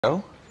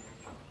All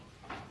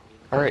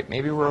right,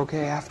 maybe we're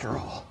okay after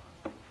all.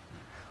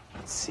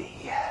 Let's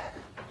see.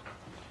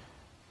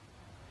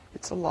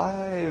 It's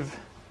alive.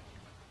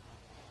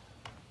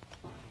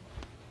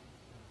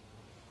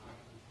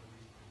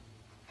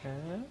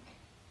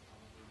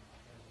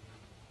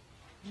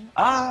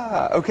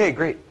 Okay,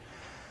 great.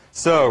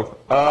 So,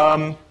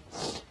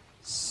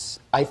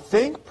 I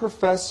think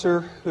Professor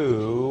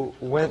Hu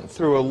went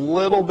through a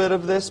little bit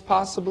of this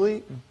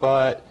possibly,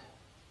 but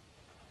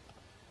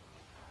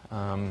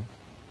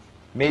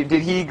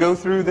did he go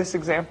through this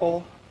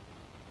example?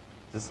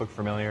 Does this look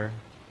familiar?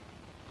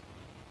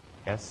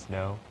 Yes?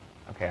 No?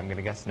 Okay, I'm going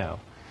to guess no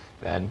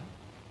then.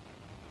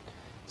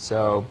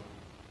 So,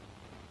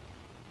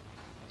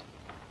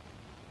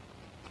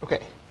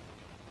 okay.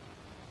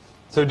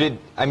 So did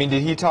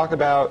he talk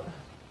about,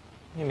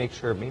 let me make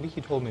sure, maybe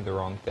he told me the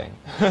wrong thing.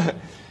 Why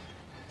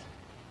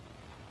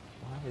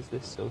is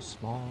this so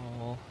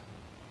small?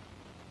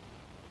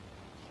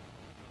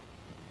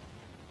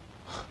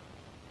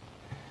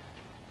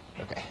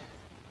 Okay.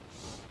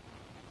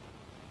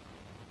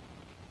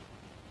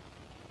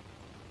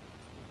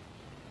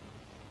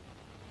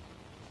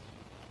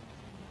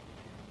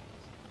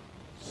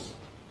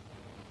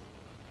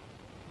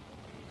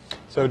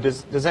 So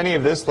does any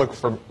of this look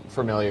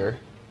familiar?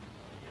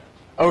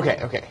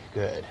 Okay,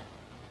 good.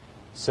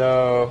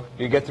 So,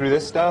 do you get through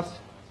this stuff?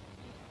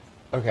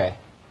 Okay.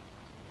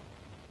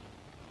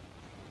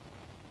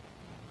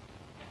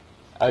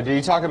 Did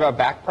you talk about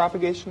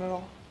backpropagation at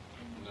all?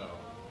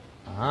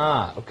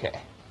 No. Okay.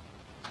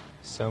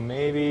 So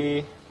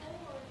maybe...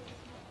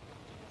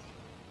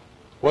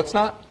 What's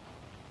not?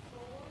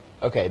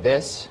 Okay,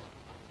 this.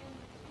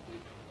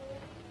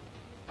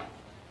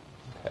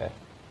 Okay.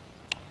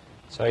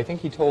 So I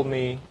think he told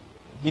me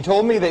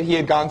that he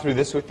had gone through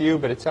this with you,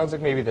 but it sounds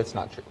like maybe that's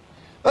not true.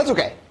 That's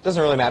okay.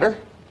 Doesn't really matter.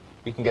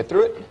 We can get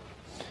through it.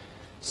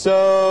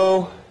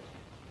 So,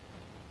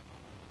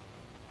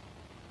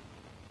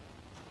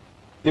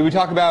 did we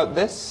talk about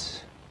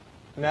this?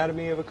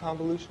 Anatomy of a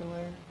convolution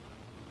layer?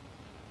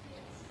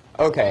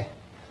 Okay.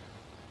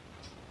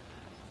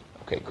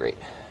 Okay, great.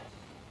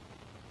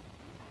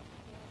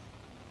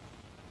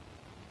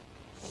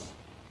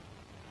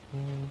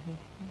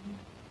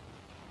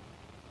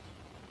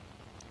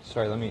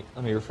 Sorry, let me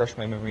refresh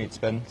my memory. It's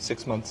been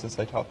 6 months since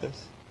I taught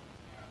this.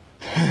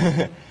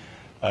 And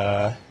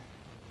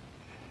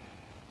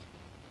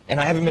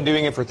I haven't been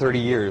doing it for 30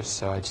 years,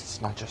 so it's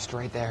not just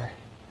right there.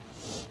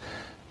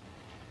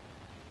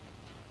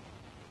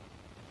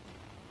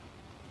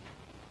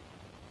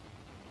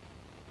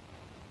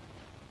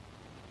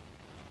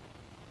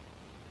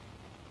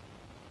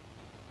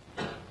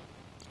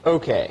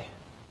 Okay.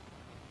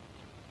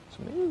 So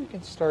maybe we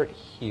can start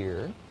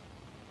here.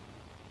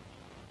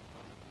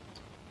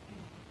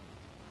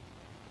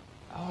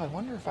 Oh, I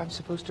wonder if I'm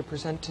supposed to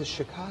present to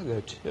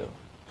Chicago, too.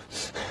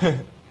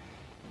 That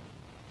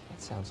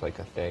sounds like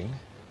a thing.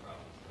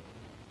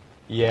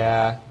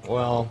 Yeah,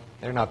 well,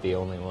 they're not the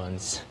only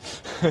ones.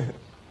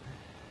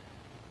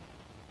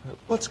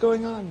 What's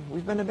going on?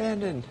 We've been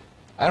abandoned.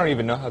 I don't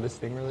even know how this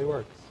thing really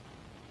works.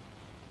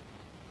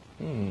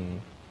 Am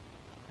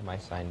I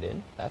signed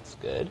in? That's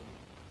good.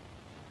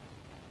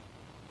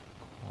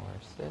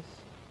 Courses.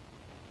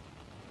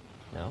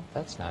 No,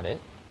 that's not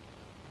it.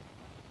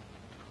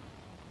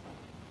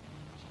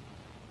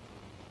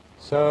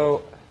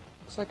 So,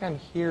 looks like I'm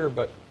here,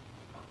 but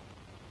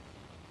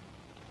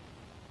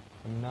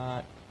I'm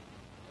not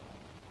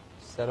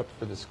set up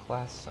for this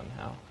class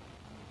somehow.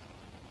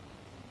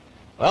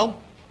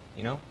 Well,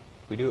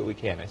 we do what we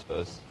can, I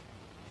suppose.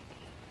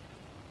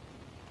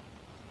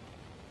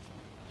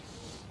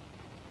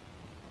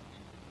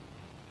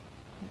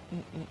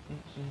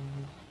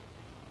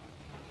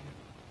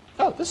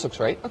 Oh, this looks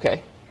right.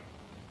 Okay.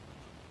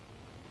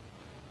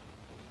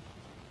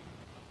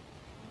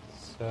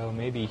 So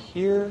maybe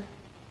here,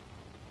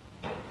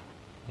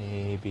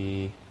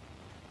 maybe,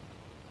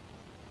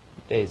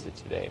 what day is it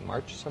today?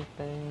 March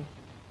something?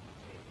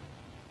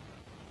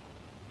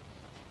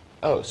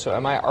 Oh, so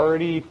am I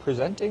already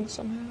presenting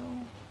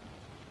somehow?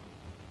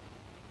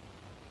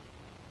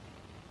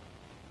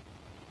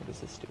 What does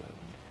this do?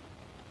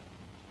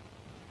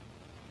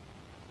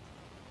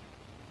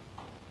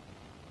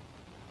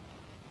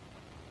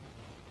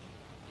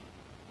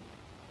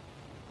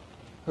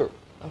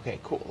 Okay,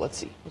 cool. Let's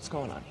see. What's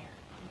going on here?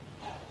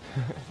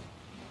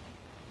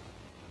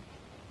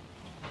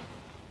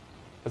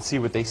 Let's see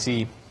what they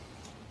see.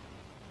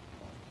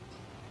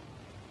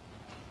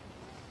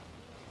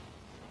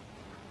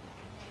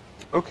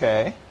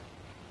 Okay.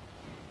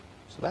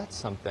 So that's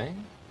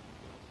something.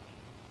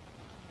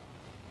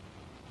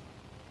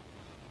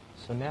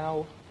 So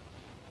now,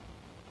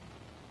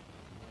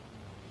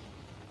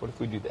 what if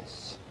we do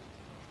this?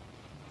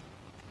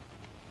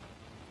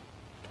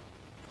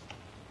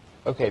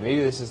 Okay, maybe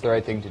this is the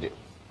right thing to do.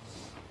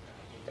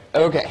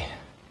 Okay.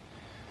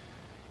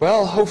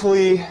 Well,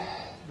 hopefully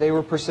they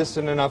were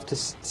persistent enough to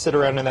sit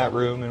around in that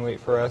room and wait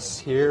for us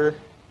here.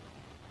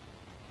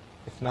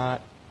 If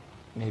not,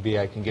 maybe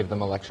I can give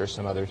them a lecture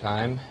some other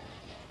time.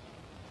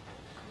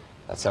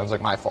 That sounds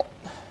like my fault.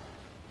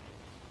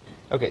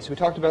 Okay, so we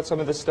talked about some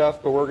of this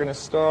stuff, but we're going to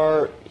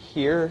start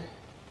here.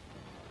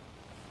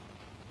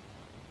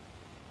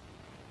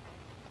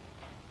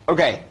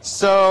 Okay,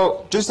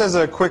 so just as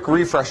a quick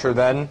refresher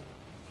then,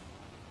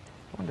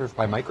 I wonder if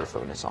my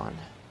microphone is on.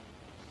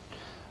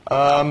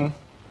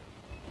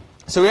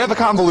 So we have a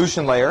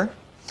convolution layer,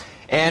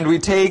 and we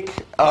take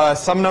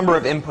some number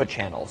of input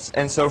channels.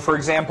 And so, for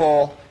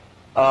example,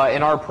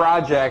 in our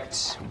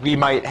project, we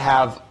might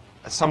have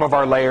some of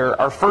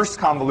our first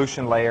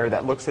convolution layer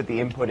that looks at the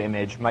input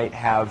image might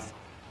have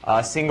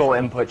a single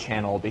input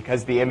channel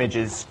because the image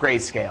is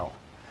grayscale.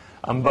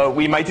 But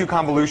we might do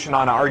convolution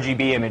on an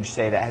RGB image,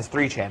 say, that has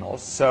 3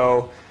 channels.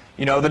 So,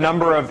 the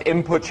number of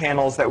input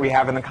channels that we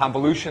have in the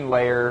convolution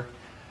layer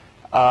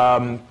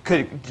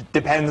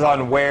depends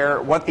on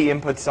what the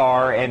inputs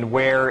are and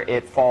where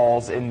it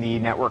falls in the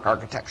network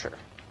architecture.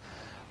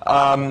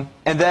 And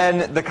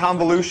then the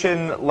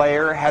convolution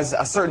layer has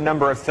a certain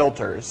number of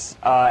filters,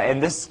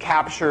 and this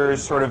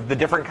captures sort of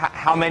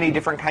how many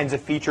different kinds of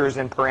features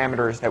and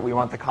parameters that we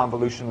want the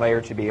convolution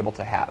layer to be able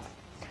to have.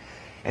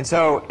 And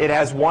so it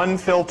has one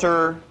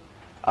filter.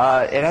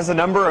 It has a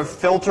number of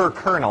filter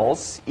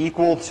kernels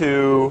equal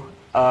to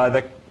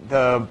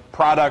the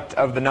product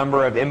of the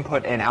number of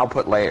input and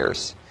output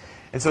layers.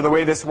 And so the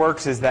way this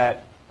works is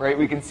that, right,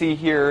 we can see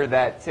here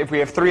that if we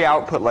have 3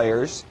 output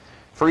layers,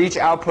 for each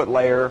output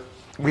layer,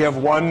 we have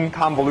one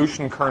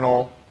convolution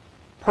kernel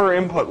per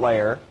input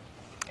layer,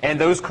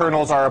 and those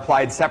kernels are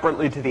applied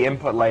separately to the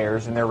input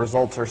layers, and their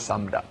results are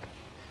summed up.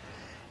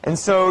 And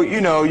so,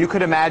 you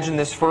could imagine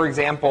this, for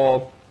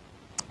example,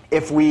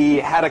 if we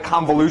had a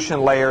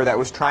convolution layer that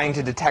was trying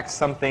to detect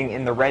something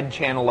in the red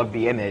channel of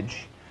the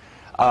image,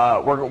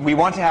 we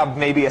want to have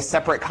maybe a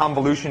separate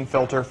convolution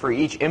filter for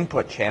each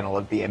input channel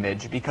of the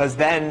image, because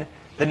then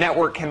the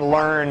network can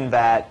learn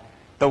that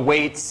the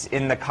weights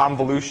in the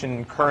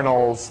convolution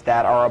kernels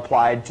that are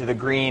applied to the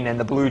green and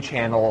the blue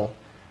channel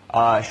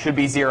should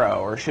be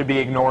 0 or should be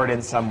ignored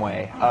in some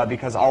way,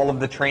 because all of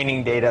the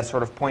training data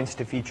sort of points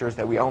to features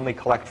that we only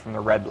collect from the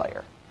red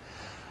layer.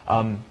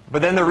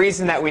 But then the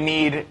reason that we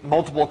need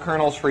multiple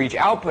kernels for each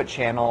output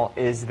channel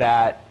is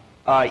that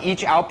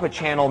each output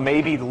channel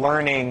may be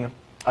learning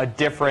a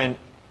different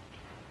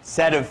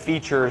set of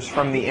features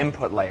from the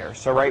input layer.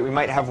 So, right, we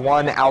might have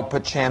one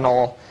output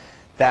channel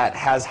that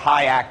has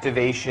high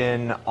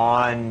activation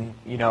on,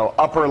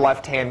 upper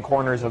left-hand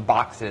corners of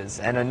boxes,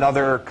 and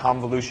another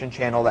convolution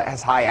channel that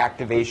has high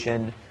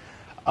activation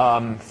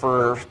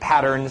for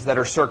patterns that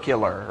are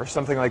circular or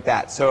something like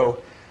that.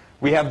 So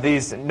we have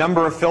these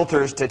number of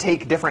filters to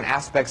take different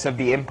aspects of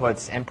the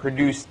inputs and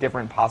produce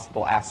different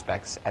possible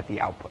aspects at the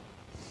output.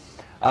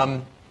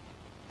 And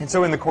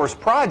so in the course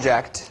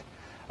project,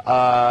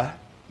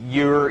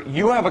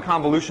 you have a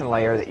convolution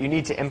layer that you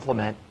need to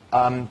implement,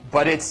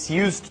 but it's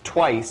used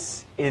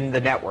twice in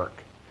the network.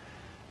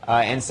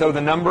 And so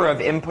the number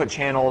of input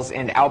channels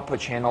and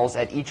output channels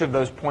at each of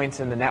those points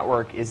in the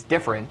network is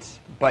different,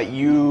 but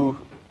you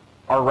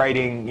are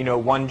writing,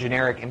 one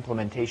generic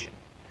implementation.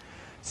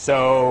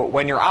 So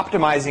when you're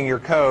optimizing your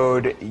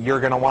code, you're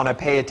going to want to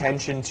pay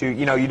attention to,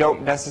 you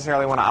don't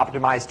necessarily want to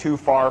optimize too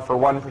far for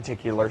one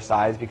particular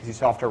size because you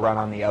still have to run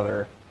on the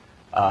other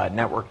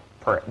network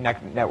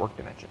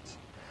dimensions.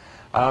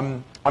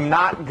 I'm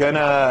not going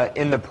to,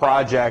 in the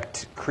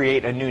project,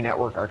 create a new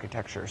network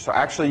architecture. So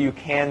actually, you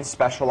can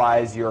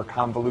specialize your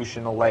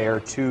convolutional layer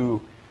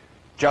to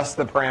just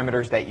the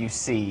parameters that you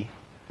see.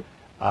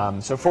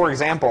 So for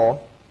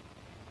example,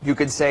 you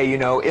could say,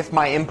 if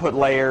my input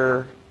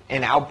layer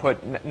and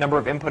number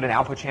of input and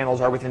output channels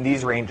are within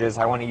these ranges,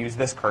 I want to use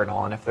this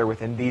kernel. And if they're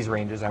within these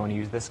ranges, I want to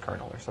use this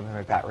kernel or something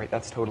like that, right?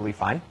 That's totally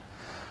fine.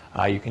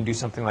 You can do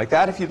something like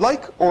that if you'd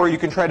like, or you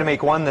can try to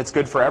make one that's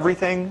good for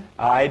everything.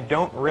 I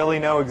don't really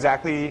know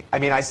exactly. I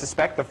mean, I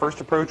suspect the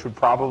first approach would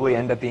probably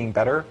end up being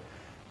better,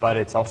 but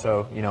it's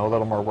also, a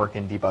little more work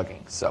in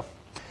debugging. So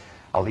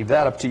I'll leave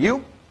that up to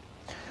you.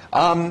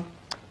 But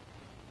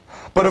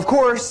of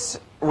course,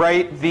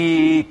 right,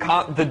 the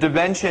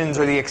dimensions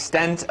or the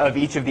extent of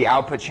each of the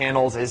output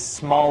channels is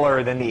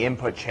smaller than the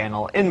input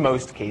channel in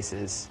most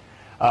cases,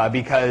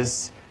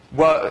 because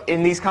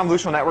in these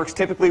convolutional networks,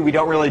 typically we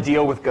don't really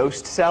deal with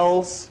ghost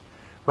cells,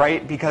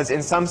 right? Because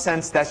in some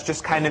sense, that's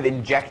just kind of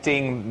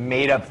injecting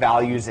made-up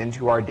values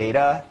into our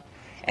data.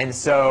 And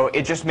so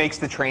it just makes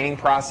the training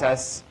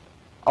process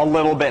a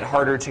little bit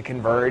harder to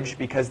converge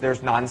because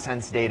there's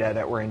nonsense data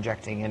that we're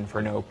injecting in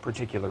for no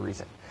particular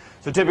reason.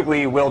 So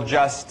typically, we'll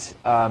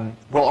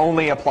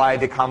only apply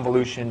the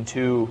convolution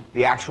to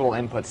the actual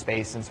input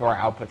space, and so our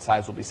output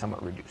size will be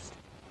somewhat reduced.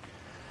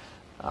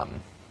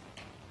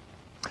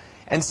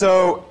 And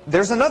so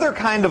there's another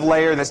kind of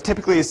layer that's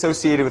typically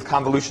associated with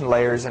convolution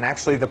layers, and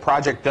actually the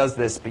project does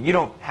this, but you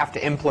don't have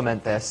to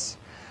implement this.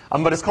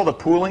 But it's called a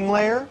pooling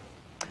layer.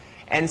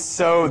 And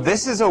so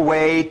this is a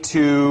way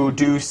to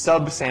do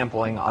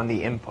subsampling on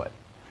the input.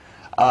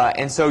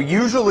 And so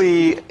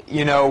usually,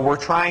 we're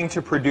trying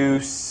to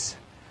produce,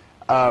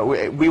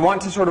 we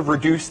want to sort of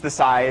reduce the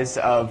size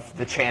of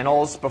the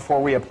channels before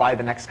we apply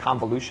the next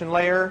convolution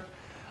layer.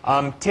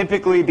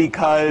 Typically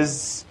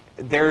because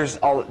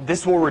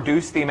this will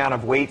reduce the amount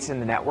of weights in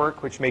the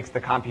network, which makes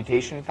the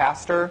computation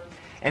faster.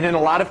 And in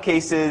a lot of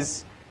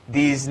cases,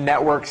 these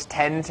networks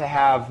tend to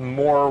have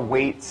more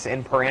weights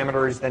and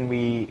parameters than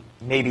we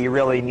maybe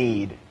really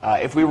need.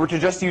 If we were to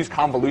just use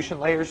convolution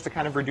layers to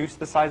kind of reduce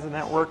the size of the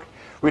network,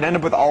 we'd end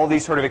up with all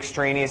these sort of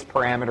extraneous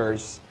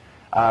parameters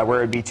where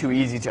it would be too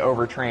easy to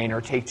overtrain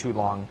or take too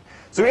long.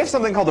 So we have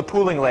something called a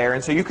pooling layer.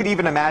 And so you could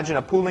even imagine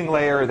a pooling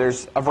layer.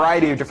 There's a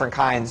variety of different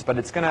kinds, but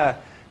it's going to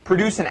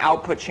produce an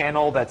output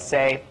channel that's,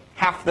 say,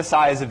 half the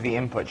size of the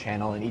input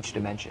channel in each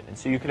dimension. And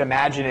so you could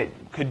imagine it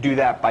could do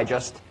that by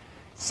just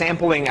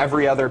sampling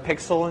every other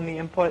pixel in the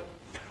input.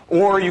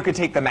 Or you could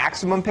take the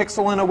maximum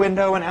pixel in a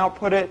window and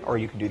output it. Or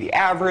you could do the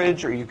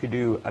average. Or you could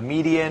do a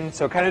median.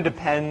 So it kind of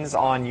depends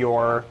on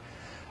your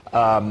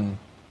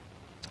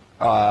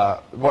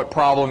what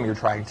problem you're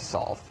trying to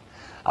solve.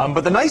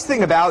 But the nice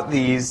thing about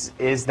these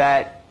is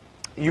that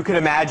you can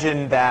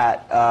imagine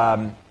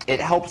that it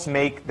helps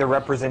make the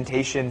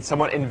representation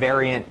somewhat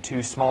invariant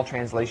to small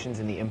translations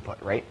in the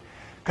input, right?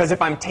 Because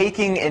if I'm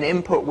taking an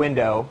input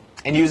window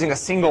and using a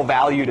single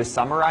value to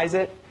summarize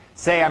it,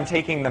 say I'm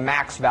taking the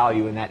max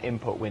value in that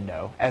input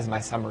window as my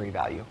summary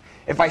value.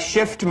 If I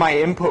shift my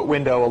input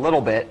window a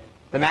little bit,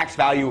 the max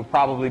value would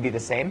probably be the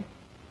same,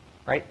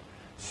 right?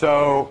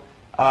 So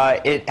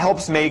it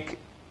helps make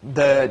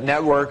the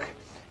network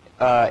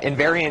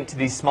invariant to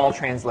these small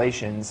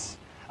translations,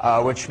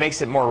 which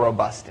makes it more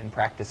robust in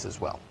practice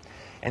as well.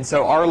 And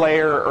so our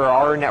layer, or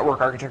our network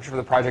architecture for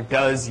the project,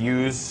 does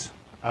use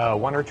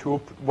one or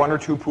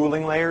two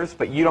pooling layers,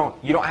 but you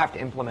don't have to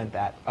implement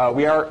that.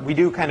 We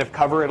do kind of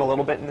cover it a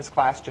little bit in this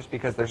class, just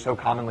because they're so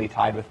commonly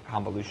tied with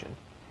convolution.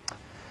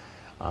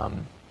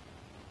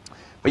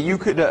 But you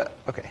could,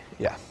 okay,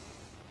 yeah.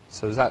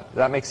 So does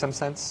that make some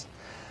sense?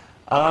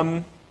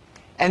 And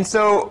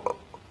so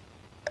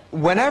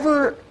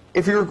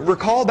if you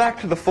recall back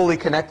to the fully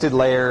connected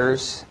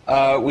layers,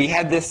 we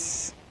had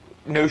this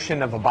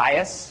notion of a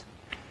bias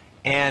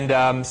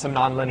and some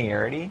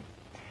nonlinearity.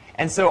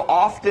 And so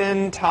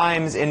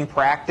oftentimes in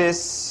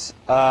practice,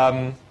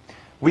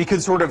 we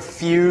could sort of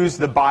fuse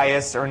the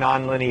bias or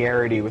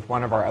nonlinearity with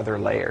one of our other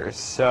layers.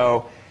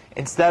 So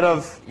instead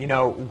of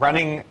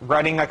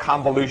running a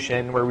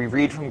convolution where we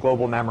read from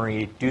global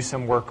memory, do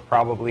some work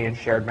probably in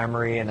shared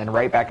memory, and then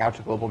write back out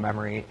to global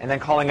memory, and then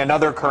calling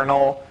another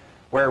kernel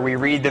where we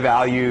read the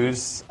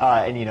values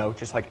and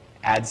just like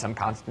add some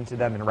constant to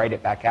them and write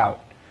it back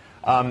out.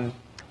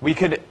 We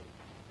could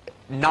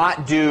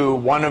not do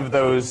one of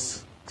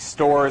those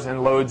stores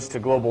and loads to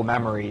global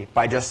memory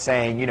by just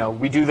saying,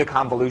 we do the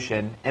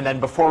convolution, and then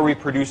before we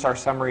produce our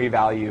summary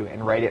value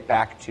and write it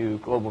back to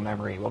global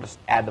memory, we'll just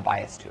add the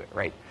bias to it,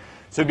 right?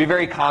 So it'd be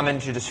very common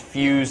to just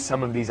fuse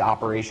some of these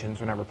operations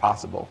whenever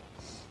possible.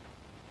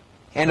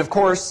 And of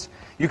course,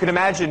 you can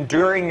imagine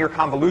during your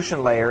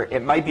convolution layer,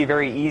 it might be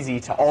very easy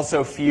to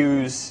also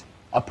fuse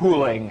a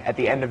pooling at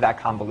the end of that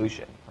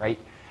convolution, right?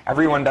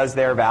 Everyone does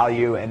their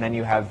value, and then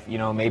you have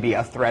maybe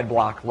a thread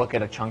block look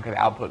at a chunk of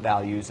output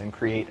values and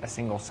create a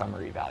single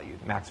summary value,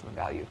 the maximum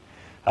value,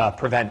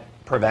 prevent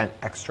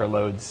extra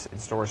loads and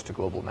stores to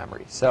global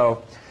memory.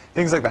 So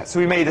things like that. So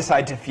we may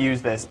decide to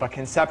fuse this, but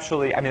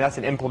conceptually, that's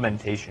an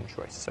implementation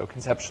choice. So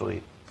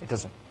conceptually, it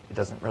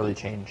doesn't really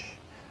change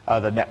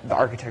the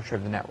architecture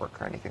of the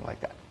network or anything like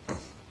that.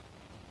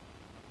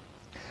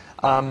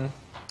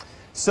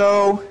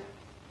 So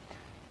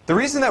the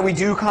reason that we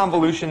do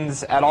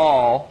convolutions at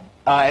all,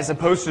 as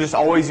opposed to just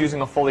always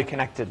using a fully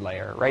connected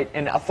layer, right?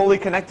 In a fully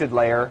connected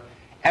layer,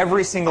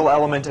 every single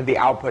element of the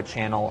output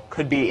channel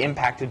could be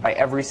impacted by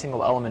every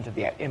single element of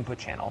the input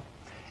channel.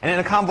 And in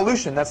a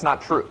convolution, that's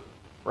not true,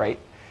 right?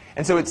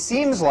 And so it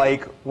seems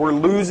like we're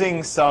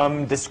losing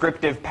some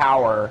descriptive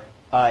power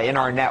in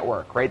our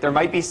network, right? There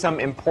might be some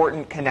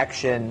important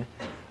connection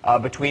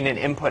between an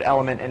input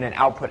element and an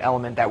output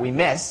element that we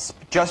miss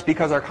just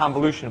because our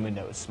convolution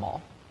window is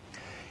small.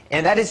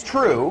 And that is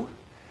true,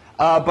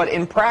 but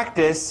in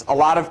practice, a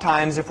lot of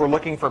times if we're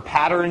looking for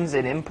patterns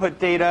in input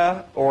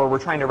data or we're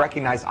trying to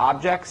recognize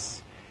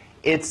objects,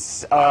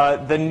 it's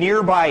the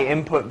nearby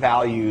input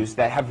values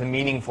that have the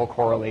meaningful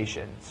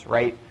correlations,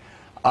 right?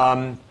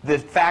 The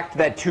fact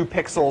that 2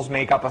 pixels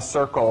make up a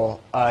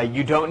circle,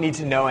 you don't need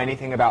to know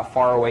anything about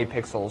faraway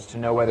pixels to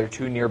know whether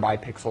 2 nearby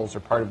pixels are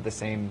part of the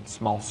same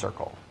small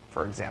circle,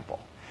 for example.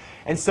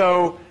 And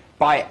so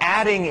by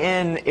adding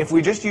in, if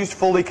we just used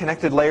fully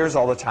connected layers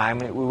all the time,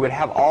 we would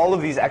have all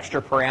of these extra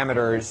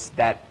parameters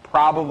that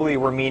probably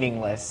were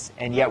meaningless,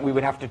 and yet we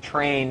would have to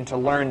train to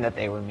learn that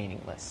they were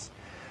meaningless.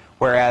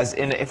 Whereas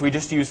if we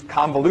just use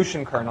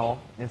convolution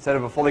kernel instead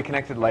of a fully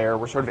connected layer,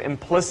 we're sort of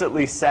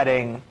implicitly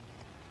setting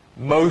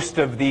most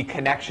of the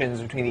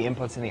connections between the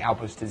inputs and the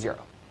outputs to 0.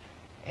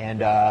 And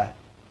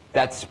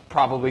that's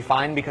probably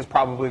fine because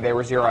probably they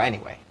were 0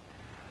 anyway.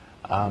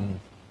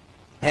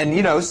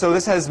 So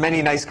this has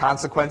many nice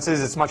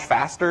consequences. It's much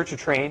faster to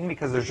train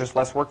because there's just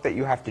less work that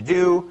you have to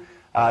do.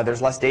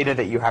 There's less data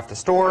that you have to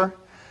store.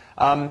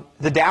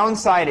 The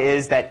downside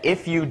is that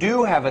if you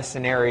do have a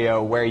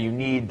scenario where you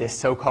need this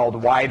so-called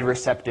wide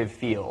receptive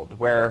field,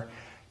 where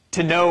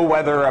to know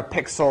whether a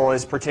pixel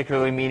is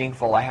particularly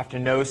meaningful, I have to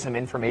know some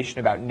information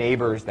about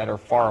neighbors that are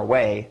far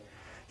away.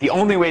 The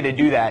only way to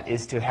do that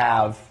is to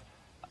have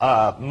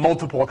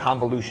multiple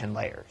convolution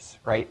layers,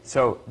 right?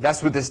 So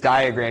that's what this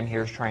diagram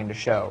here is trying to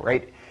show,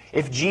 right?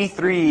 If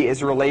G3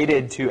 is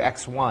related to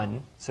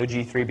X1, so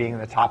G3 being in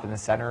the top and the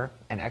center,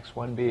 and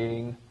X1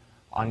 being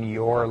on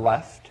your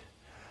left,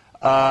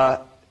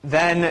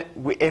 then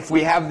if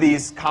we have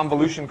these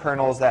convolution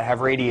kernels that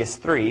have radius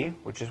 3,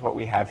 which is what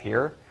we have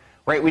here,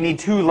 right, we need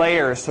 2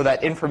 layers so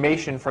that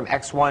information from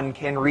X1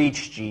 can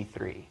reach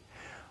G3,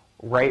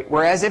 right?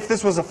 Whereas if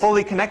this was a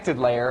fully connected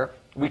layer,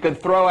 we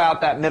could throw out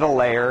that middle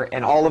layer,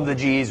 and all of the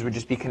G's would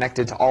just be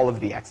connected to all of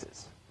the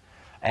X's.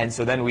 And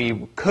so then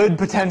we could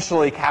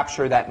potentially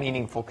capture that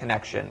meaningful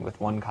connection with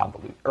one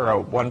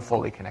one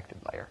fully connected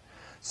layer.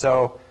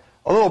 So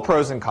a little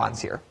pros and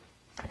cons here.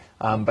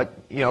 But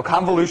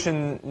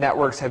convolution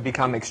networks have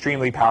become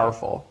extremely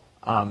powerful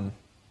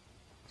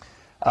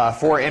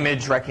for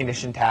image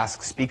recognition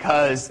tasks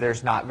because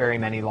there's not very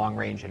many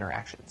long-range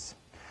interactions.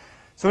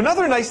 So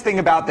another nice thing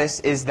about this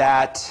is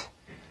that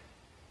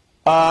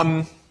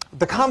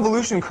the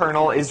convolution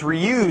kernel is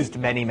reused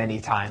many, many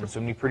times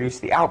when we produce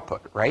the output,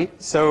 right?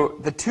 So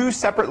the 2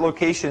 separate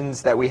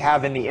locations that we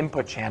have in the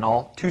input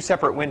channel, 2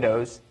 separate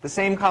windows, the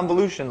same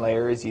convolution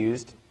layer is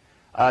used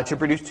to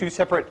produce 2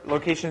 separate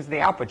locations in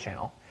the output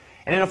channel.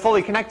 And in a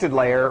fully connected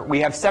layer, we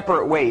have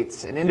separate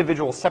weights, an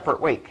individual separate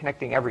weight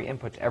connecting every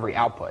input to every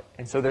output.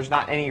 And so there's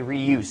not any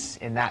reuse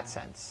in that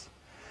sense.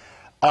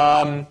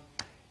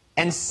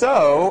 And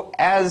so,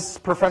 as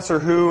Professor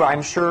Hu,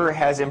 I'm sure,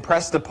 has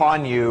impressed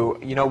upon you,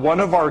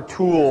 one of our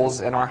tools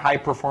in our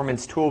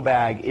high-performance tool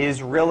bag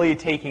is really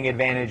taking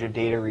advantage of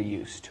data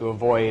reuse to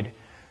avoid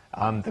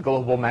the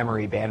global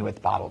memory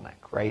bandwidth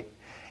bottleneck, right?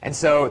 And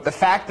so the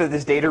fact that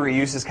this data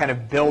reuse is kind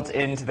of built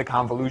into the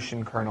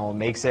convolution kernel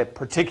makes it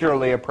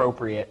particularly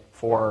appropriate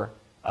for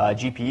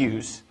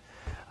GPUs.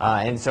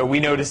 And so we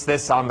notice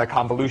this on the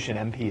convolution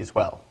MP as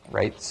well,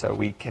 right? So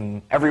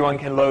everyone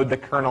can load the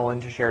kernel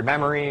into shared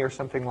memory or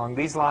something along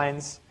these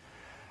lines.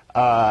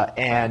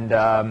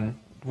 And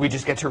we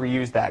just get to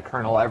reuse that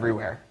kernel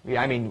everywhere.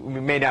 I mean, we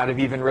may not have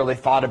even really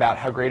thought about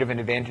how great of an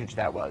advantage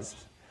that was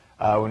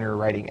when we were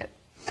writing it.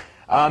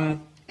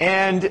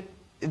 And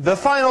the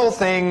final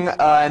thing,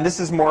 and this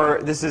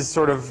is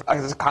sort of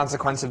as a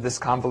consequence of this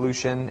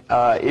convolution,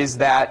 is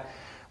that,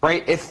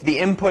 right, if the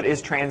input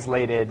is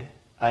translated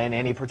in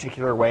any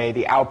particular way,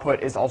 the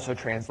output is also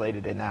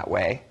translated in that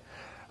way.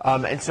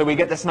 And so we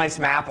get this nice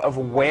map of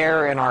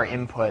where in our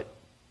input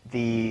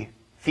the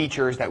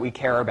features that we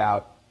care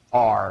about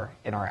are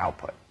in our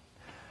output.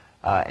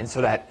 And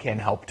so that can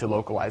help to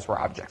localize where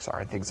objects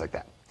are and things like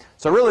that.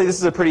 So really, this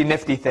is a pretty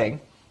nifty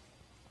thing.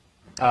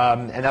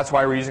 And that's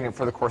why we're using it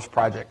for the course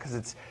project,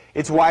 because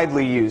it's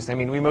widely used. I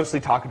mean, we mostly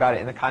talk about it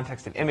in the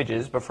context of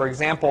images. But for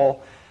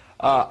example,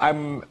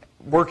 I'm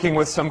working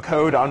with some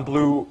code on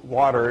Blue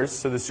Waters,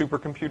 so the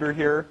supercomputer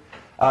here.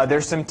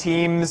 There's some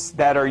teams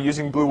that are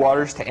using Blue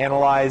Waters to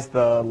analyze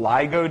the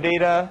LIGO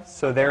data.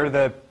 So they're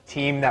the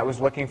team that was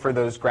looking for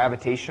those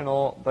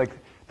gravitational, like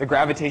the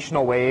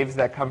gravitational waves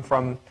that come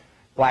from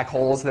black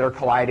holes that are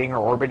colliding or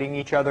orbiting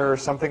each other or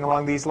something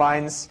along these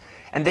lines.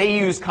 And they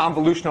use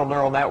convolutional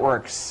neural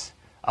networks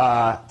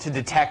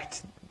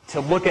to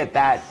look at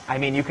that. I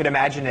mean, you could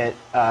imagine it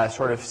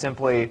sort of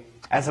simply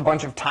as a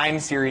bunch of time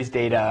series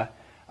data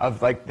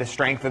of like the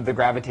strength of the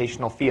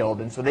gravitational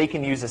field. And so they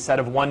can use a set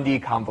of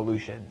 1D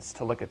convolutions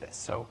to look at this.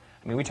 So,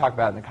 I mean, we talk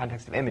about it in the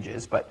context of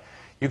images, but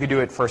you could do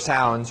it for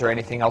sounds or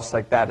anything else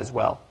like that as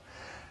well.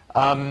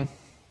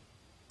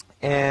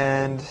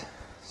 And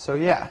so,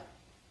 yeah.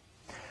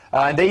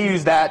 And they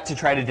use that to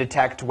try to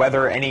detect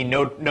whether any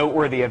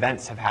noteworthy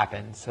events have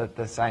happened. So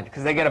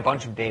because they get a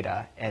bunch of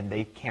data, and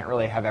they can't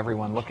really have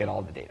everyone look at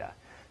all the data.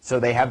 So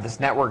they have this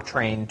network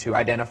trained to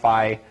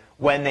identify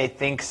when they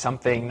think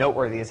something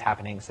noteworthy is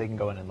happening, so they can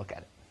go in and look at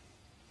it.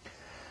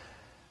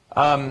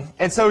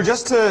 And so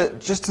just to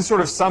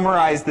sort of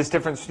summarize this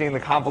difference between the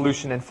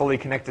convolution and fully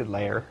connected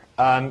layer,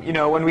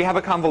 when we have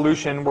a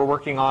convolution, we're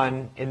working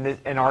on,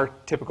 in our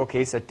typical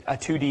case, a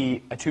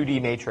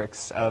 2D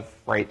matrix of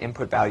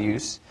input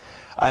values.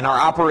 And our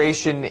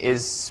operation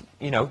is,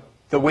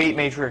 the weight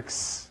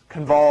matrix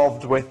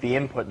convolved with the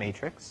input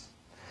matrix.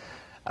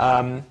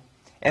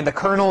 And the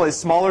kernel is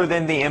smaller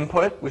than the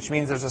input, which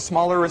means there's a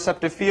smaller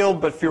receptive field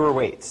but fewer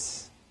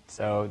weights.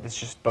 So it's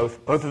just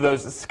both of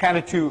those. It's kind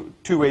of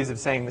two ways of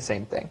saying the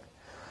same thing.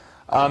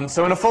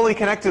 So in a fully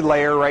connected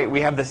layer, right,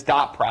 we have this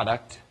dot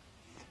product.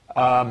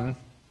 So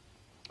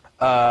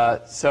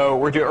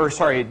we're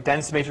doing,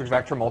 dense matrix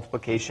vector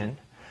multiplication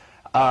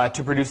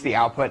to produce the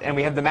output. And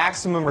we have the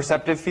maximum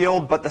receptive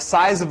field, but the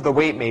size of the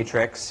weight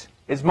matrix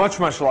is much,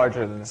 much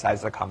larger than the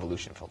size of the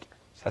convolution filter.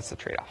 So that's the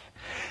trade-off.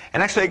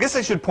 And actually, I guess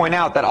I should point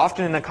out that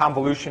often in a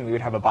convolution, we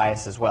would have a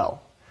bias as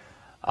well.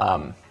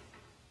 For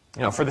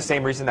the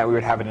same reason that we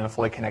would have it in a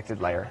fully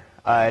connected layer.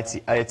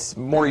 It's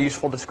more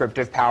useful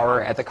descriptive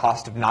power at the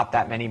cost of not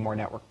that many more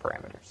network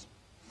parameters.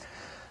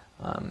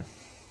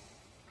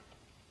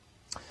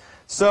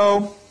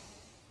 So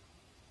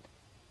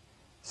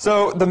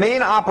So the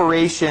main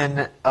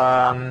operation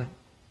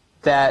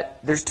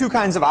there's two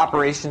kinds of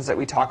operations that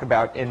we talk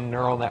about in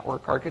neural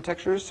network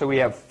architectures. So we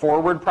have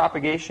forward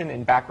propagation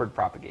and backward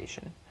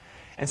propagation.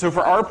 And so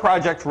for our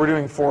project, we're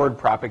doing forward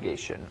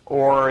propagation,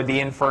 or the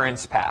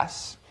inference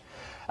pass.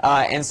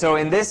 And so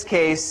in this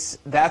case,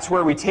 that's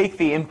where we take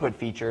the input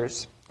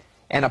features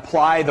and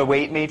apply the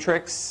weight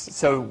matrix.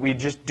 So we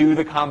just do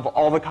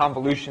all the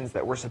convolutions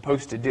that we're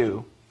supposed to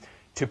do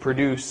to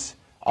produce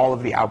all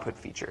of the output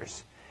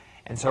features.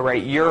 And so,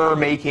 right, you're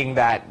making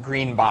that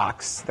green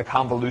box, the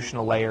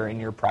convolutional layer in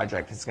your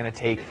project. It's going to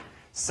take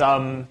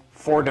some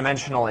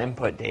four-dimensional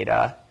input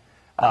data.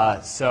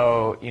 The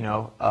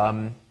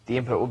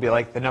input will be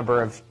like the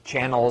number of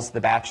channels, the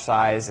batch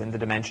size, and the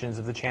dimensions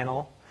of the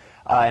channel,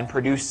 and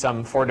produce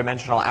some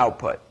four-dimensional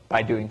output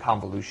by doing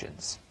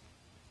convolutions.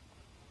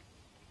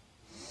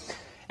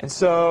 And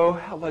so,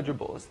 how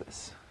legible is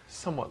this?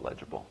 Somewhat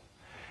legible.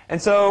 And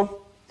so,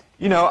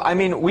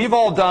 we've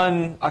all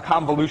done a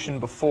convolution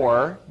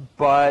before,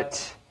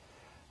 but,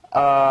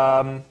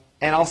 and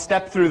I'll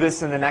step through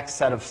this in the next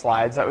set of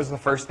slides. That was the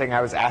first thing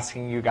I was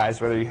asking you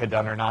guys whether you had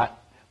done or not,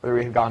 whether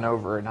we had gone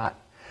over or not.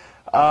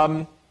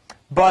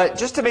 But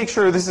just to make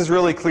sure this is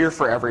really clear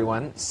for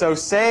everyone, so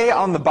say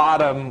on the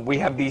bottom we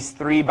have these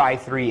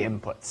 3x3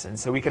 inputs. And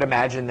so we could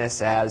imagine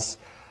this as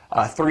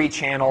three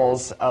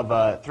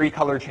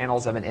color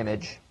channels of an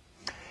image.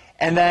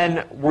 And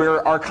then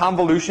our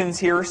convolutions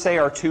here, say,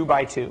 are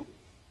 2x2.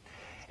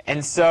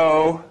 And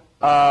so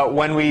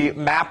when we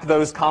map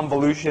those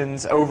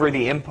convolutions over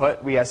the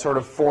input, we have sort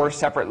of four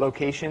separate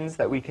locations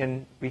that we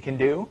can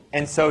do.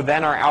 And so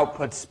then our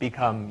outputs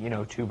become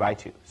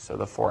 2x2, so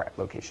the four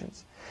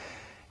locations.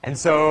 And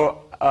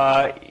so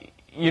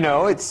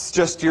it's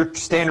just your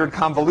standard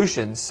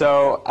convolution.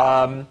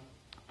 So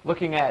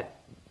looking at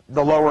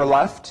the lower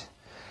left,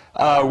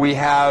 we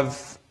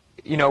have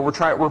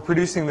we're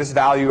producing this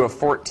value of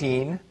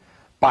 14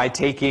 by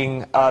taking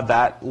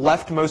that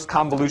leftmost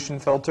convolution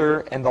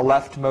filter and the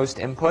leftmost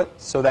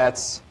input. So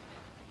that's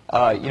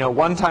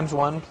 1 times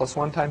 1 plus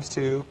 1 times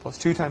 2 plus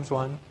 2 times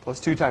 1 plus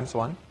 2 times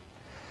 1.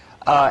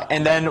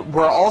 And then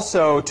we're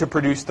also, to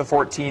produce the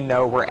 14,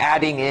 though, we're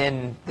adding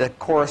in the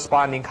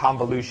corresponding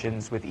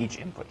convolutions with each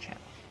input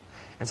channel.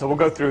 And so we'll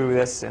go through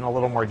this in a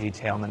little more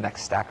detail in the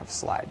next stack of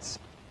slides.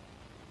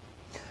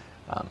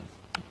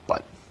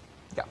 But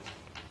yeah,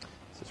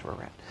 this is where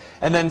we're at.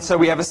 And then so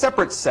we have a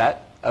separate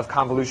set of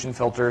convolution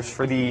filters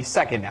for the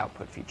second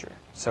output feature.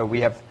 So we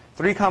have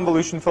 3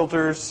 convolution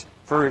filters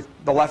for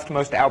the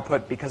leftmost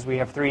output because we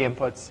have 3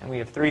 inputs, and we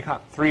have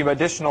 3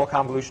 additional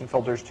convolution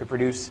filters to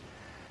produce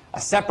a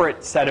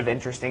separate set of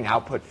interesting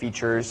output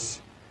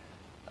features,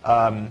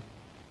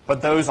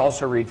 but those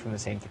also read from the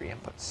same 3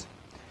 inputs.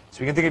 So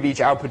we can think of each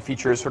output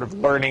feature as sort of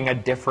learning a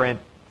different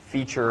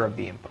feature of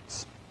the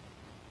inputs.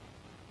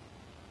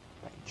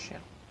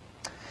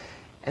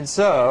 And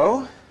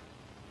so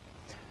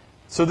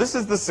this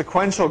is the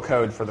sequential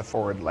code for the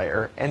forward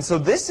layer. And so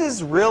this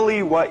is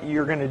really what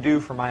you're going to do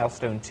for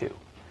milestone 2.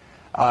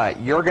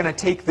 You're going to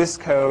take this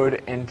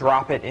code and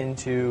drop it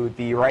into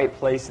the right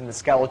place in the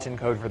skeleton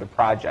code for the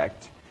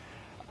project.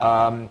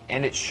 And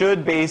it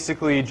should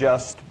basically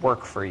just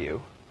work for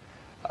you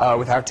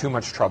without too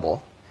much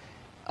trouble.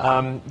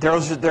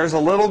 There's a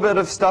little bit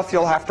of stuff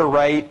you'll have to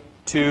write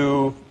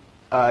to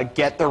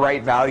get the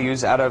right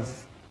values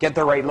get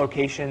the right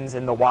locations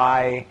in the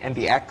Y and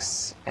the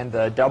X and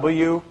the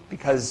W,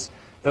 because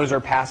those are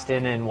passed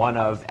in one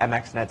of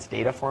MXNet's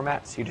data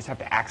formats. So you just have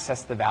to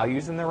access the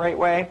values in the right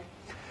way.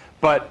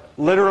 But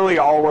literally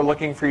all we're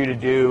looking for you to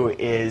do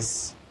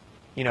is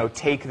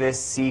take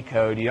this C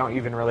code. You don't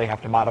even really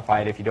have to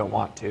modify it if you don't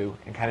want to,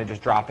 and kind of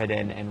just drop it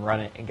in and run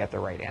it and get the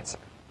right answer.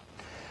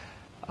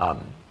 But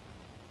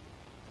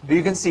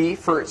you can see,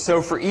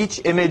 for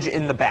each image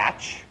in the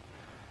batch,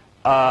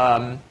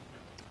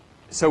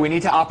 so we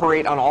need to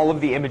operate on all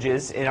of the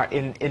images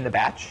in the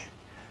batch.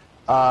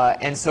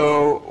 And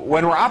so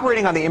when we're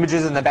operating on the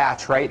images in the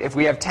batch, right, if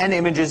we have 10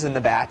 images in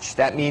the batch,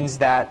 that means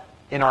that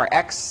in our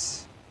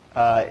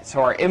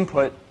so our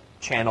input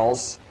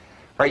channels,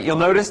 right, you'll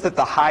notice that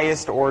the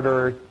highest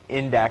order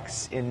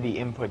index in the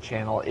input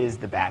channel is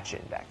the batch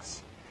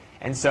index.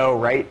 And so,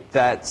 right,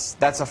 that's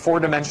a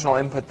 4-dimensional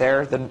input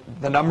there,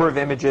 the number of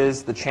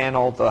images, the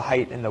channel, the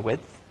height, and the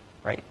width,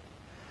 right?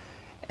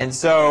 And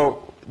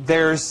so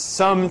there's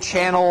some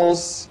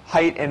channels,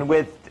 height, and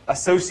width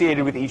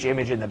associated with each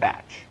image in the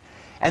batch.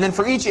 And then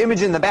for each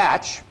image in the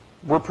batch,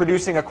 we're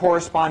producing a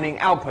corresponding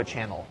output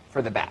channel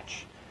for the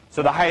batch.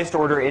 So the highest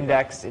order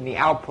index in the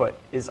output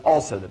is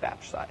also the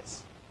batch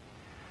size.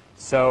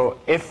 So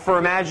if, for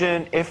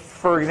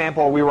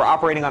example, we were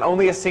operating on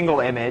only a single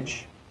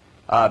image,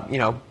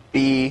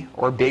 B,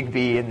 or big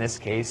B in this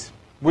case,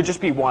 would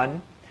just be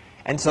 1.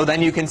 And so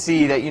then you can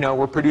see that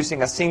we're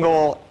producing a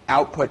single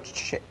output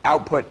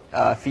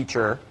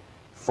feature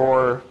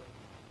for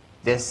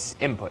this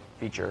input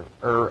feature,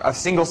 or a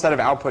single set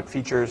of output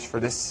features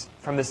from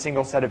this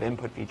single set of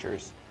input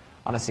features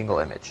on a single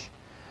image.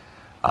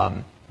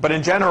 But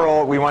in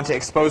general, we want to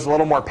expose a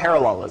little more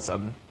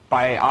parallelism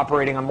by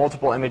operating on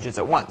multiple images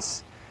at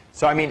once.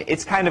 So I mean,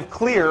 it's kind of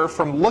clear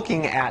from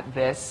looking at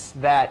this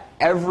that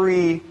all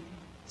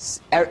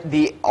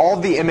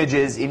the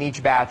images in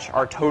each batch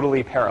are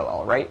totally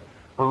parallel, right?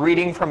 We're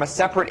reading from a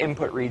separate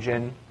input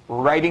region,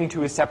 we're writing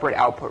to a separate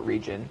output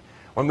region.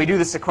 When we do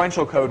the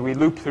sequential code, we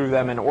loop through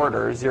them in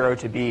order, 0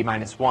 to b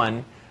minus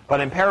 1.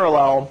 But in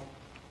parallel,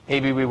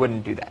 maybe we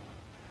wouldn't do that.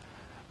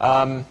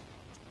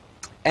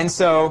 And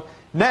so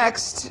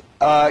next,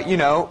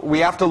 we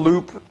have to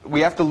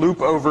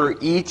loop over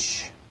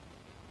each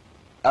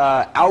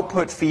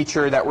output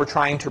feature that we're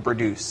trying to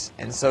produce.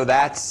 And so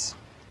that's,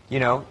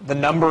 the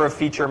number of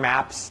feature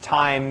maps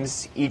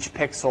times each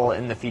pixel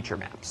in the feature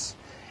maps.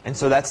 And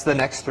so that's the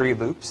next 3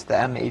 loops, the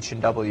M, H,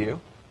 and W.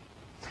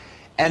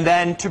 And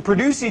then to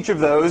produce each of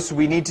those,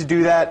 we need to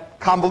do that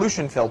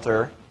convolution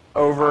filter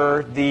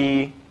over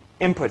the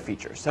input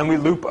features. Then we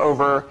loop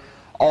over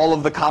all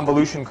of the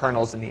convolution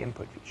kernels in the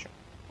input feature.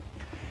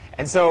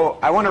 And so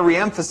I want to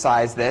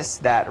reemphasize this,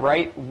 that,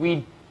 right,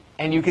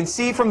 and you can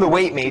see from the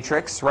weight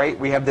matrix, right,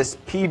 we have this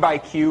P by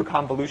Q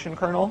convolution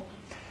kernel.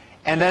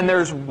 And then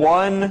there's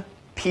one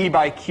P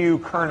by Q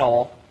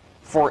kernel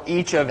for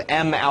each of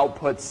M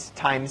outputs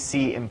times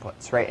C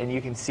inputs, right? And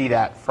you can see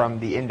that from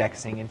the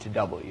indexing into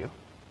W.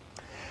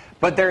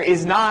 But there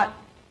is not,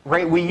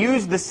 right, we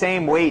use the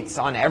same weights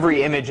on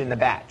every image in the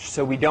batch.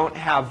 So we don't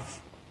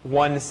have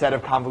one set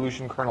of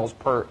convolution kernels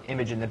per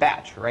image in the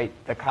batch, right?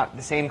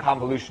 The same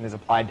convolution is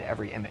applied to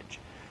every image.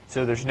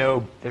 So there's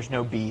no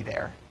B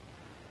there.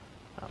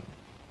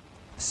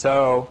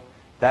 So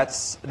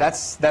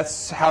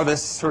that's how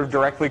this sort of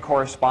directly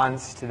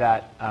corresponds to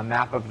that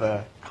map of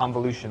the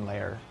convolution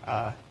layer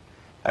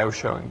I was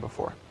showing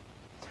before.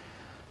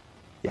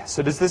 Yeah.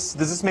 So does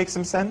this make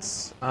some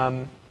sense?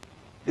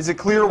 Is it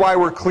clear why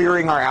we're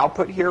clearing our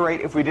output here,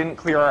 right? If we didn't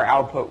clear our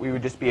output, we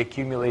would just be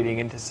accumulating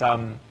into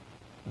some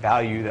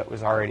value that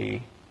was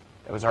already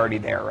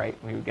there, right?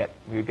 We would get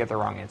the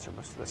wrong answer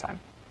most of the time,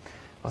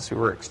 unless we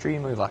were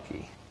extremely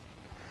lucky.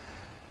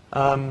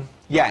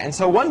 Yeah, and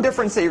so one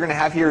difference that you're going to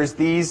have here is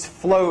these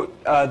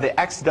float, the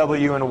x,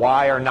 w, and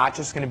y are not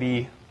just going to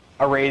be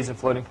arrays of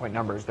floating point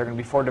numbers. They're going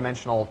to be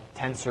 4-dimensional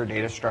tensor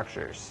data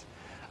structures.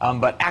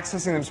 But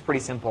accessing them is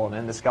pretty simple, and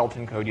in the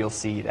skeleton code you'll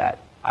see that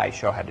I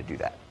show how to do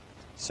that.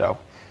 So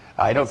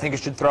I don't think it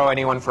should throw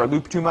anyone for a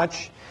loop too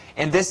much.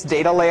 And this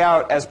data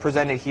layout as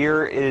presented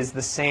here is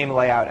the same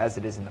layout as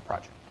it is in the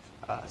project.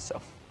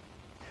 So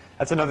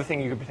that's another thing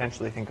you could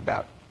potentially think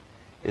about,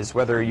 is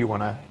whether you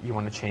want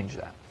to change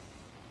that.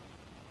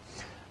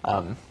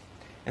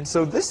 And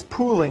so this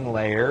pooling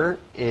layer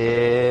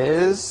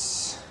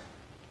is,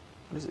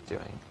 what is it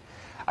doing?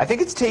 I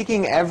think it's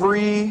taking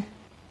every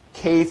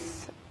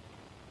kth,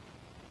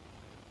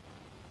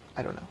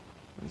 I don't know,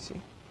 let me see.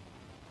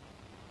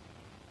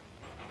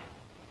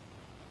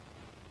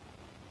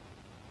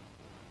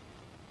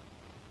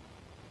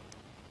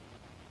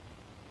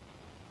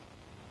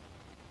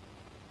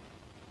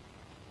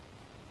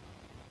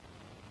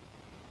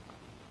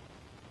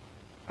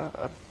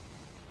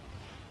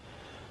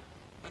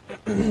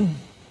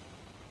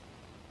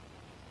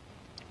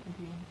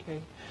 Okay.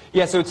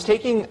 Yeah, so it's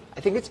taking, I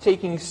think it's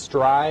taking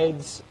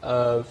strides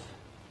of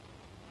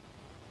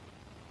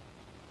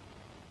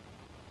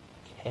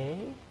K?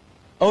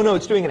 Oh, no,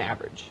 it's doing an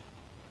average.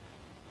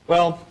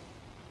 Well,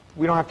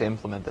 we don't have to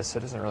implement this, so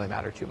it doesn't really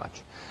matter too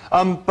much.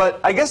 But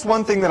I guess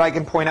one thing that I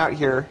can point out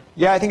here,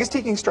 yeah, I think it's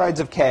taking strides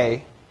of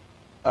K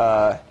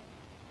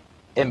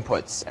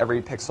inputs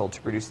every pixel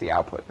to produce the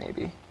output,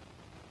 maybe.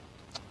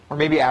 Or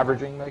maybe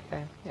averaging by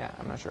K. Yeah,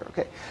 I'm not sure.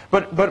 Okay.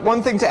 But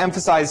one thing to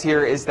emphasize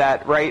here is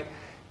that, right,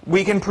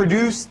 we can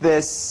produce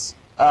this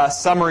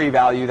summary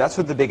value. That's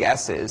what the big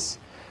S is.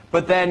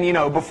 But then,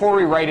 before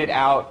we write it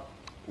out,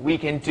 we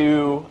can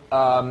do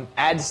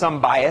add some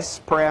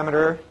bias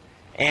parameter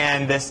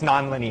and this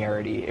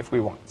nonlinearity if we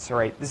want. So,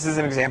 right, this is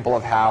an example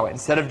of how,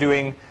 instead of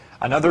doing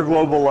another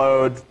global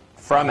load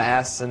from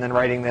S and then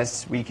writing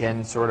this, we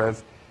can sort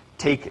of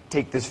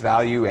take this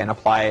value and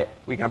apply it.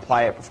 We can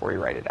apply it before we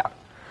write it out.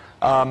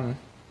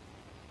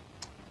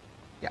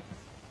 Yeah.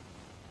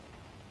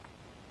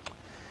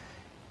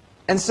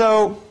 And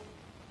so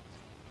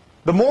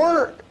the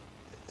more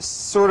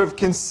sort of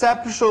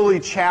conceptually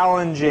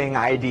challenging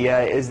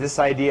idea is this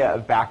idea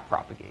of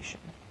backpropagation.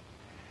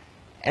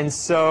 And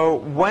so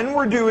when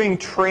we're doing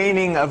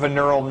training of a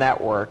neural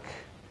network,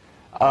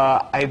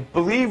 I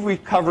believe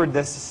we've covered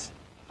this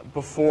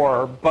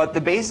before, but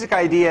the basic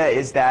idea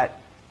is that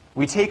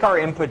we take our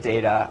input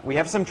data, we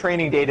have some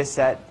training data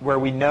set where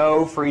we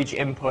know for each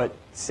input,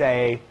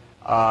 say,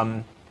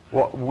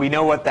 we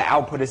know what the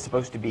output is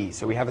supposed to be.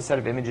 So we have a set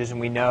of images and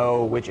we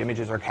know which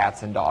images are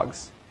cats and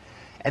dogs.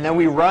 And then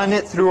we run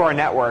it through our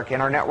network,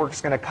 and our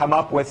network's going to come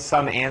up with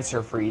some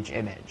answer for each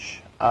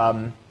image.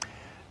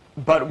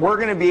 But we're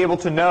going to be able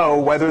to know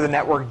whether the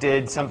network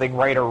did something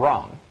right or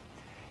wrong.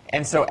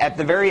 And so at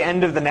the very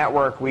end of the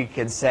network, we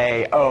can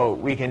say,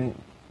 we can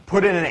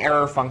put in an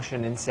error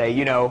function and say,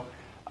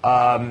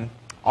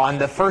 on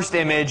the first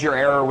image, your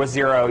error was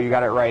 0, you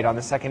got it right. On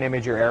the second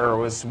image, your error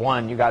was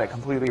 1, you got it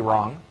completely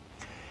wrong.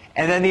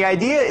 And then the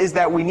idea is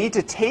that we need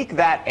to take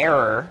that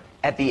error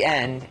at the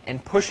end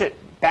and push it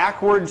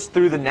backwards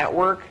through the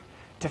network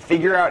to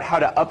figure out how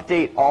to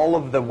update all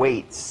of the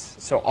weights,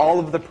 so all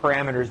of the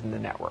parameters in the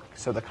network.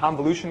 So the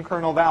convolution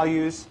kernel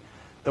values,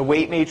 the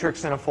weight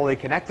matrix in a fully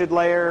connected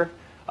layer,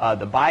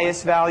 the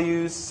bias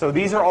values. So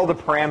these are all the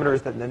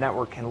parameters that the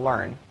network can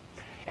learn,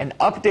 and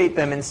update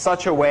them in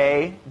such a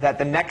way that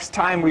the next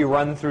time we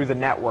run through the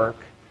network,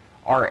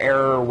 our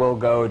error will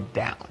go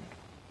down.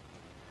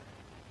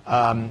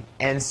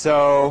 And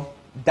so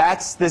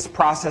that's this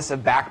process of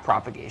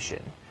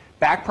backpropagation.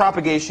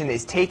 Backpropagation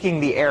is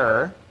taking the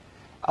error.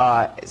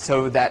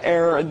 So that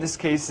error in this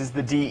case is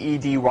the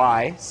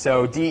DE/dy.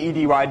 So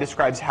DE/dy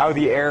describes how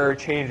the error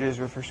changes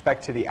with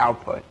respect to the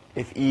output,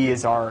 if E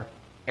is our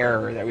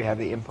error that we have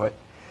the input.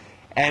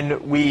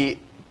 And we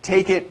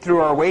take it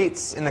through our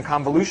weights in the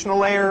convolutional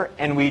layer,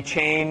 and we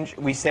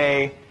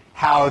say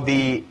how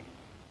the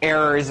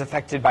error is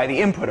affected by the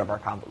input of our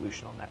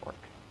convolutional network.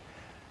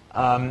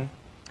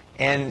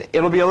 And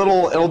it'll be a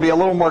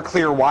little more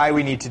clear why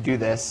we need to do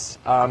this.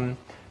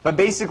 But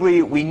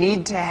basically, we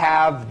need to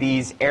have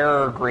these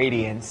error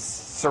gradients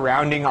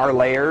surrounding our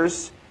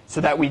layers so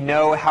that we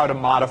know how to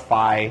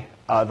modify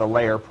the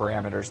layer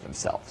parameters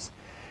themselves.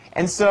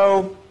 And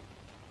so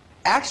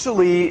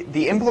actually,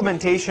 the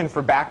implementation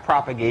for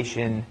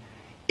backpropagation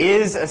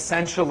is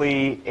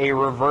essentially a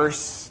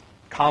reverse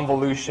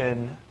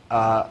convolution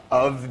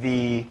of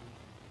the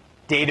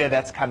data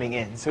that's coming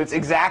in. So it's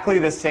exactly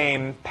the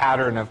same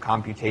pattern of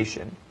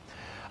computation.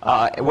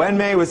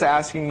 Wenmei was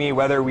asking me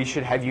whether we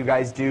should have you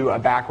guys do a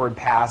backward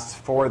pass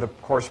for the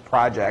course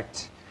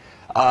project.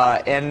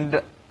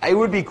 And it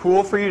would be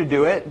cool for you to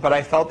do it, but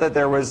I felt that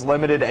there was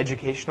limited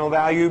educational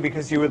value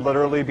because you would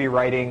literally be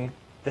writing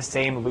the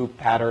same loop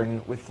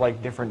pattern with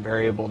like different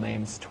variable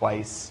names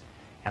twice.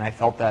 And I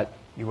felt that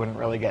you wouldn't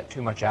really get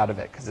too much out of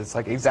it because it's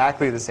like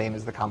exactly the same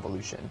as the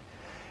convolution,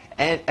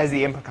 and as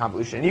the input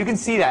convolution. And you can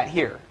see that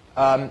here.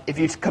 If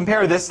you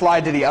compare this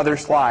slide to the other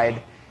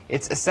slide,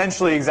 it's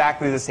essentially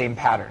exactly the same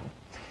pattern.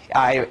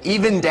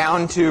 Even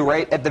down to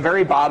right at the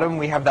very bottom,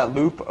 we have that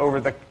loop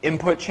over the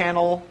input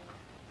channel,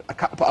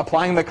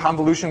 applying the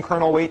convolution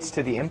kernel weights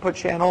to the input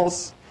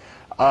channels.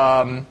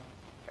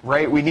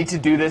 Right, we need to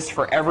do this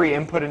for every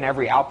input and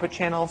every output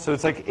channel, so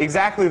it's like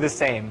exactly the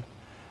same.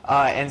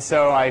 And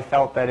so I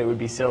felt that it would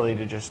be silly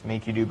to just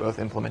make you do both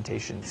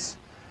implementations.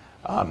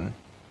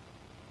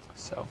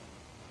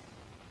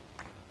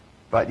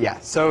 But yeah,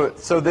 so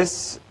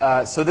this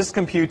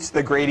computes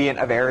the gradient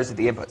of errors at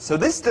the input. So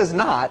this does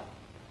not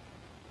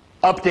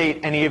update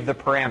any of the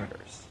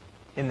parameters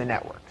in the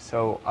network.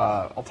 So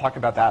I'll talk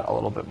about that a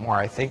little bit more,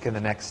 I think, in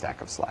the next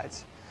stack of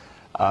slides.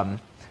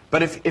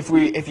 But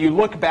if you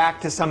look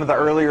back to some of the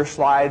earlier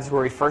slides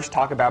where we first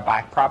talk about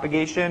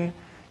backpropagation,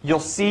 you'll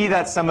see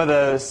that some of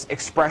those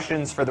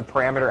expressions for the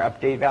parameter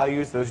update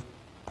values, those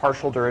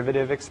partial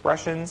derivative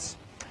expressions,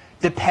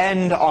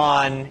 depend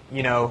on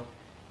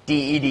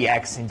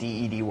dE/dx and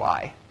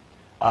dE/dy.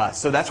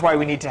 So that's why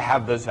we need to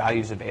have those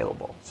values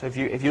available. So if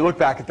you look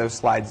back at those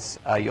slides,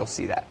 you'll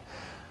see that.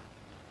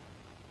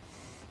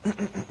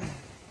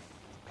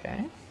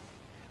 Okay.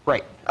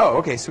 Right. Oh,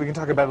 okay. So we can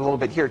talk about it a little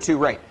bit here too.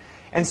 Right.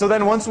 And so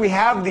then once we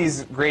have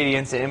these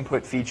gradients and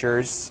input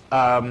features,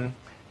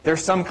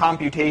 there's some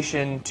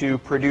computation to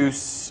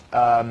produce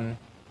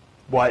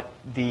what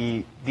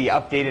the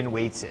update in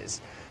weights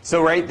is.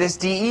 So right, this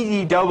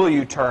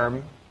DE/dw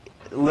term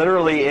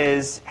literally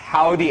is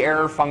how the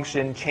error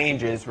function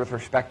changes with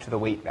respect to the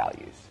weight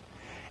values.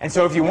 And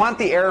so if you want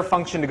the error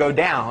function to go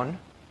down,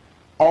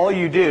 all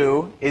you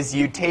do is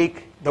you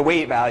take the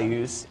weight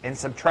values and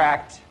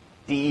subtract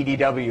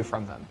DE/dw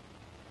from them.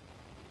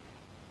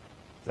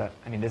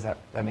 Does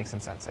that make some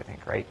sense, I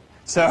think, right?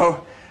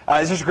 So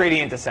it's just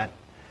gradient descent.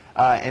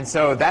 And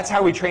so that's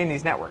how we train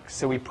these networks.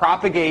 So we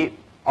propagate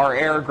our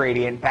error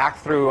gradient back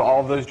through all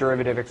of those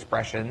derivative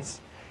expressions,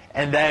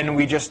 and then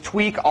we just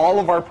tweak all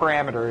of our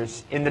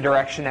parameters in the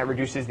direction that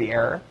reduces the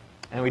error,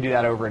 and we do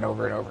that over and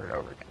over and over and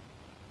over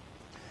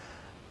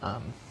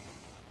again.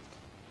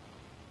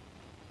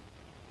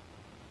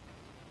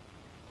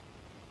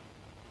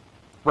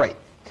 Right.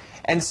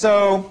 And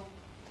so,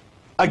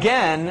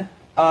 again,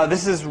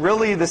 this is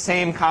really the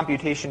same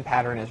computation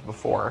pattern as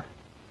before.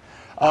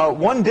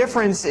 One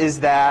difference is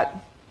that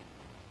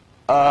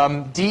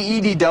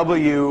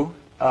DE/dw,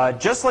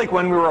 just like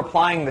when we were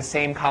applying the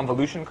same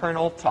convolution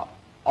kernel to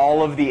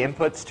all of the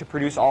inputs to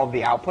produce all of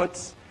the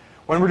outputs,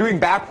 when we're doing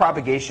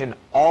backpropagation,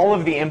 all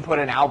of the input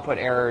and output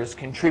errors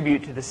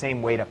contribute to the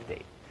same weight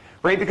update,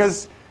 right?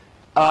 Because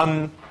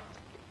our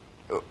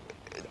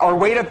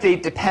weight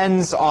update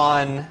depends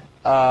on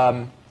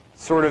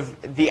sort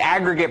of the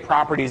aggregate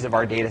properties of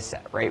our data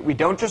set, right? We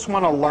don't just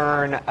want to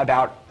learn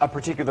about a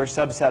particular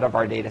subset of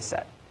our data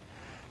set.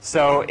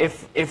 So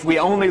if we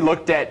only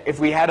looked at, if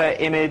we had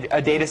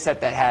a data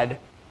set that had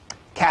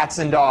cats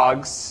and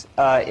dogs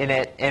in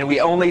it, and we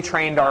only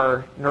trained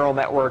our neural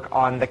network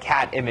on the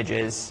cat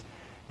images,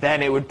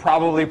 then it would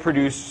probably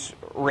produce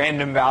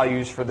random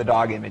values for the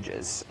dog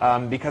images,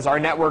 because our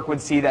network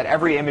would see that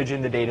every image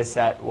in the data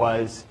set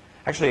was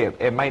Actually,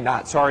 it might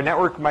not. So our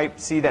network might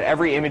see that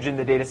every image in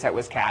the data set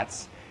was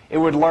cats. It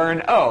would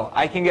learn, oh,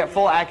 I can get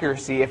full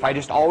accuracy if I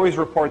just always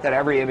report that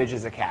every image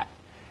is a cat.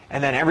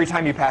 And then every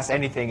time you pass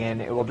anything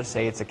in, it will just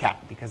say it's a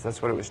cat, because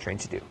that's what it was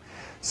trained to do.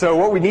 So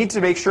what we need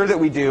to make sure that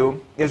we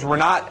do is we're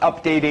not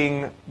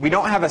updating, we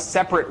don't have a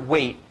separate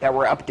weight that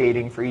we're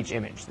updating for each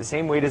image. The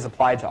same weight is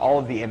applied to all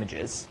of the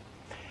images.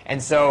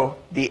 And so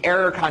the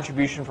error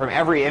contribution from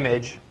every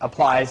image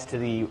applies to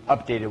the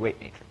updated weight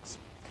matrix.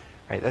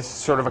 Right? That's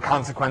sort of a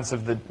consequence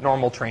of the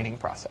normal training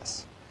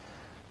process.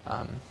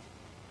 Yeah.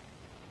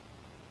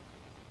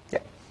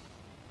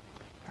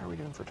 How are we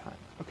doing for time?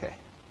 Okay.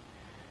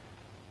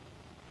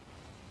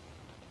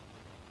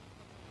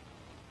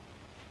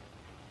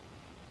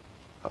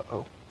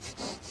 Uh-oh.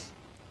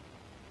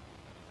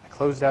 I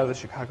closed out of the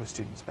Chicago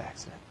students by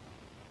accident.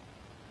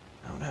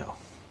 Oh no.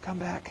 Come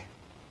back.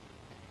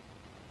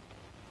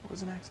 It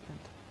was an accident.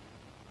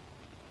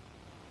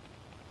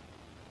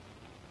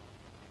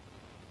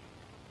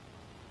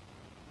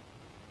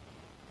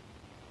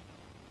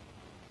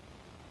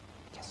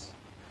 Yes.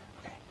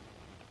 Okay.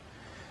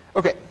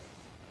 Okay.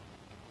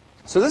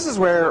 So this is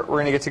where we're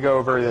going to get to go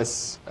over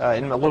this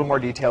in a little more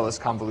detail, this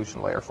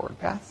convolution layer forward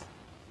path.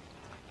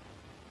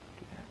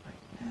 Do that right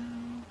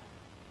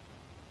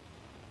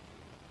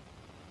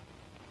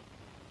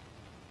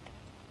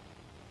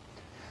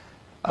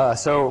now.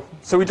 So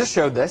we just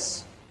showed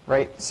this.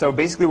 Right? So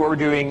basically what we're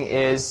doing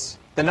is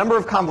the number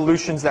of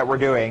convolutions that we're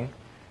doing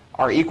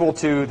are equal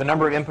to the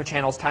number of input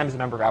channels times the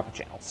number of output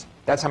channels.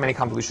 That's how many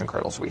convolution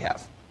kernels we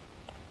have.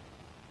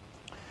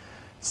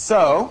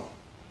 So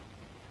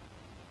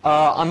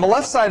on the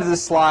left side of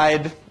this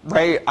slide,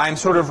 right, I'm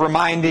sort of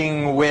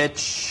reminding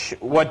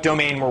what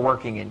domain we're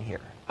working in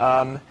here.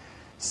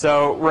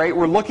 So right,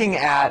 we're looking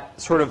at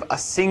sort of a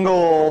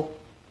single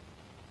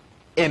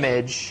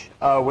image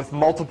with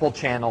multiple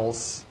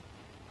channels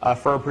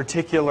for a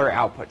particular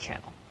output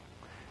channel,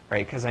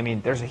 right? Because, I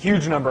mean, there's a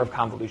huge number of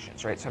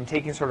convolutions, right? So I'm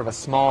taking sort of a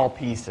small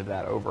piece of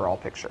that overall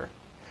picture.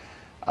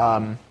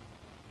 And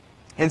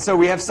so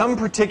we have some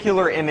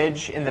particular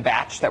image in the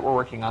batch that we're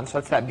working on. So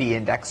that's that B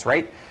index,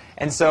 right?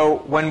 And so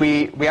when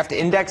we have to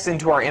index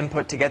into our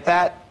input to get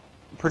that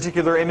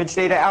particular image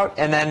data out,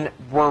 and then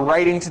we're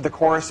writing to the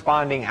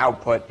corresponding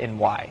output in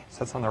Y. So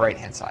that's on the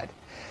right-hand side.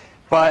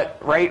 But,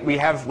 right, we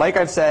have, like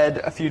I've said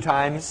a few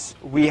times,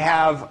 we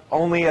have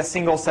only a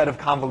single set of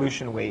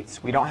convolution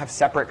weights. We don't have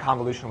separate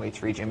convolution weights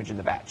for each image in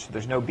the batch. So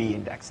there's no B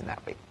index in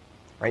that weight,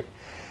 right?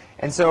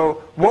 And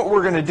so what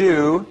we're going to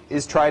do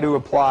is try to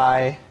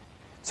apply.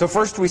 So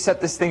first we set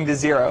this thing to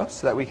 0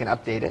 so that we can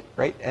update it,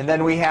 right? And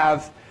then we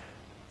have,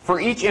 for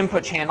each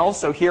input channel,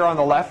 so here on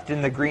the left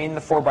in the green,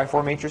 the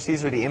 4x4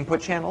 matrices are the input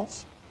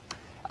channels.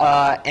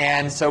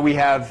 And so we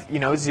have,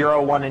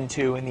 0, 1, and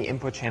 2 in the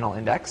input channel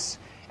index.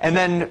 And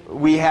then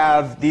we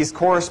have these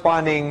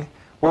corresponding,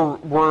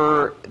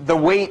 the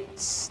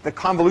weights, the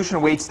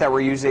convolution weights that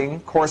we're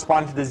using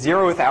correspond to the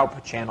 0th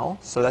output channel.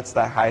 So that's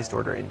the highest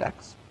order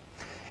index.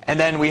 And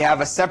then we have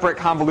a separate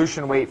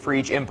convolution weight for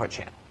each input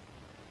channel.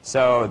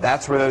 So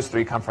that's where those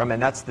three come from. And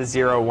that's the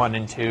 0, 1,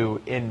 and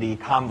 2 in the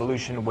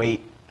convolution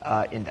weight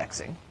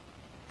indexing.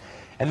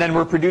 And then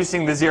we're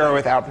producing the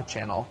 0th output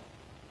channel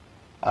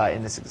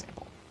in this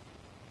example.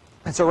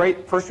 And so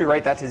first we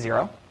write that to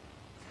 0.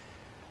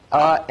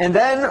 And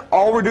then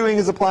all we're doing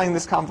is applying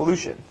this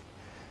convolution.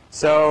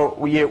 So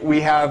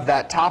we have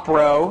that top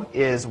row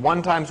is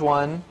 1 times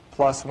 1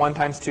 plus 1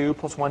 times 2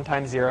 plus 1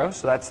 times 0.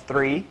 So that's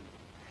 3.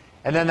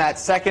 And then that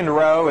second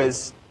row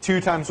is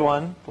 2 times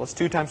 1 plus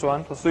 2 times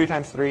 1 plus 3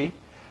 times 3.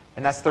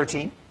 And that's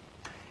 13.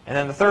 And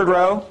then the third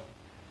row,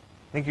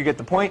 I think you get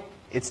the point,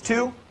 it's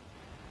 2.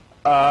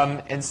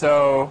 And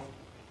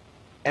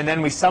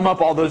then we sum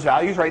up all those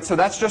values, right? So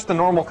that's just the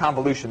normal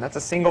convolution. That's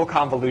a single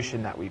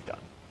convolution that we've done.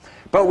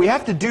 But we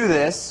have to do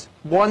this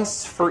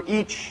once for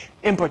each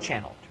input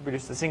channel to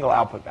produce the single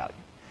output value.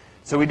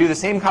 So we do the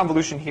same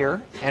convolution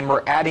here, and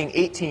we're adding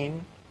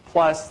 18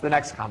 plus the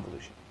next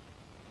convolution.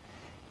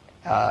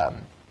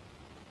 And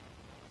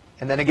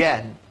then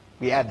again,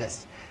 we add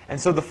this. And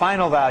so the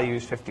final value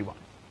is 51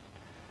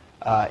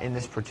 in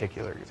this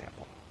particular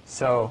example.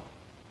 So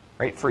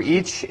for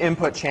each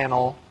input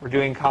channel, we're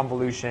doing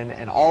convolution,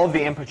 and all of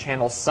the input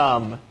channels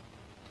sum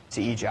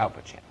to each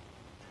output channel.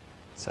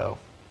 So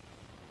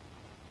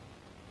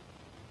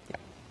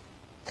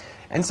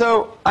and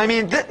so, I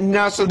mean,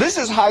 so this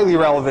is highly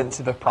relevant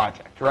to the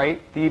project,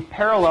 right? The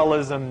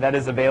parallelism that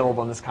is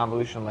available in this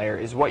convolution layer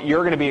is what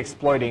you're going to be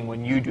exploiting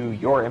when you do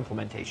your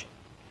implementation.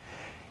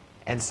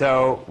 And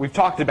so we've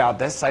talked about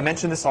this. I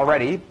mentioned this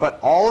already,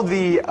 but all of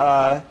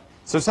the,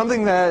 so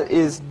something that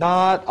is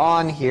not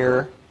on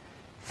here,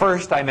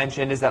 first I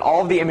mentioned, is that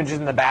all of the images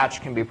in the batch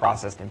can be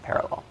processed in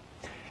parallel.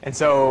 And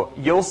so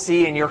you'll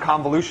see in your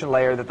convolution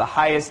layer that the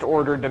highest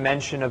order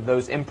dimension of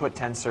those input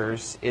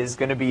tensors is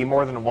going to be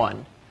more than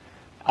 1.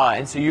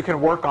 And so you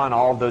can work on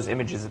all of those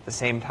images at the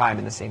same time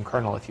in the same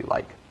kernel if you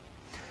like.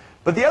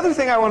 But the other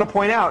thing I want to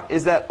point out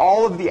is that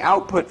all of the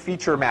output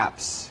feature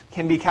maps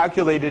can be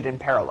calculated in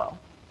parallel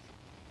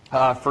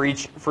for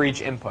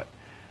each input,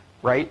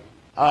 right?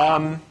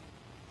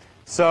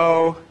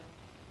 So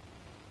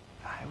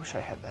I wish I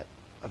had that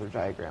other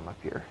diagram up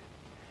here.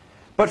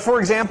 But for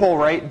example,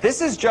 right,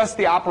 this is just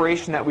the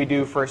operation that we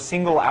do for a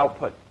single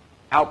output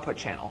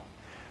channel.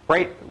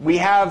 Right? We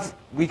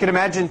could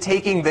imagine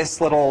taking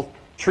this little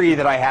tree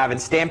that I have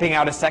and stamping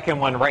out a second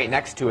one right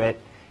next to it.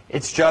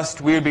 It's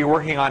just we would be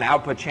working on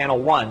output channel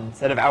 1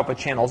 instead of output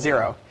channel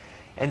 0.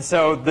 And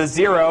so the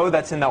 0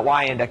 that's in that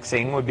y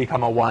indexing would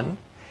become a 1.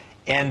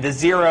 And the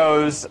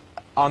zeros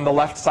on the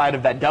left side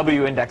of that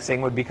w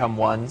indexing would become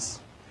 1s.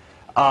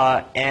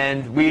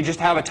 And we just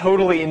have a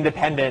totally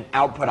independent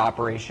output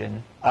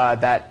operation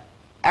that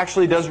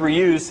actually does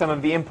reuse some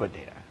of the input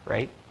data,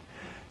 right?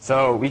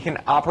 So we can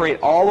operate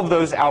all of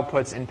those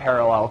outputs in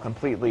parallel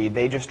completely.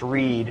 They just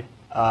read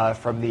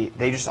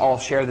they just all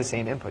share the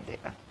same input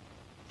data.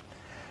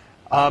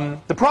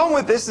 The problem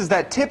with this is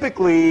that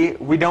typically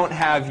we don't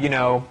have,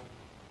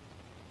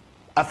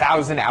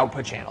 1,000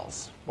 output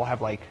channels. We'll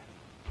have like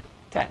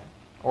 10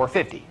 or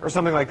 50 or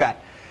something like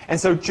that. And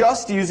so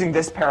just using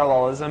this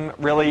parallelism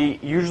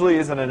really usually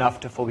isn't enough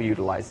to fully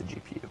utilize the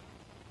GPU.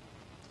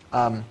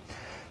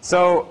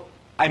 So,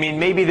 I mean,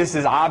 maybe this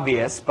is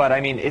obvious, but I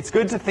mean, it's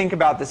good to think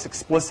about this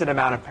explicit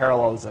amount of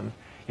parallelism.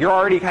 You're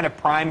already kind of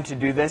primed to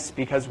do this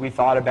because we've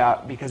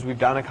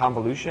done a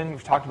convolution.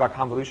 We've talked about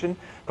convolution.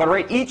 But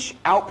right, each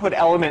output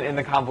element in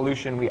the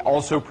convolution we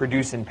also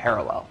produce in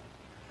parallel.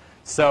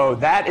 So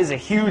that is a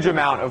huge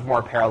amount of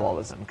more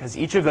parallelism because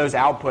each of those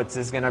outputs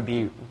is going to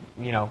be,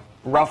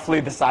 roughly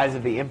the size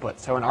of the input.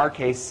 So in our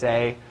case,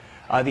 say,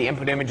 the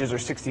input images are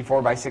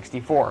 64 by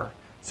 64.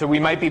 So we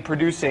might be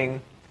producing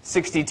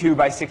 62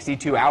 by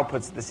 62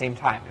 outputs at the same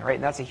time, right?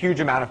 And that's a huge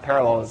amount of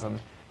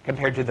parallelism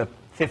compared to the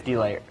 50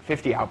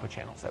 output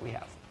channels that we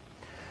have.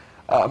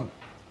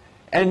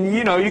 And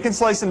you can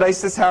slice and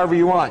dice this however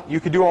you want. You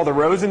could do all the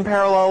rows in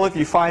parallel if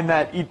you find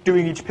that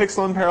doing each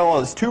pixel in parallel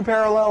is too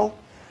parallel.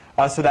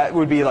 So that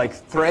would be like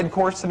thread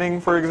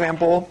coarsening, for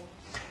example.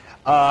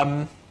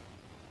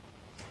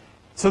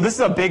 So this is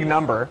a big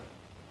number.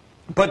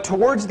 But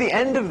towards the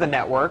end of the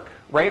network,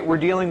 right, we're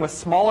dealing with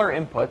smaller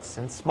inputs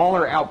and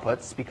smaller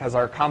outputs because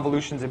our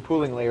convolutions and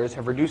pooling layers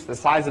have reduced the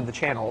size of the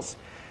channels.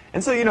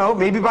 And so,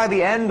 maybe by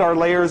the end, our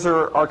layers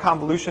or our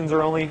convolutions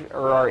are only,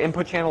 or our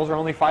input channels are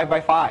only 5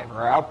 by 5,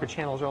 or our output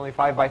channels are only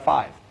 5 by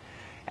 5.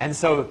 And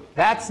so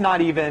that's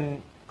not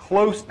even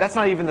close, that's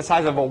not even the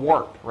size of a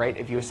warp, right,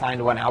 if you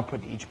assign one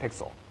output to each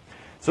pixel.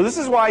 So this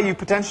is why you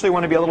potentially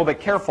want to be a little bit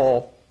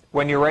careful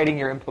when you're writing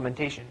your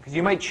implementation, because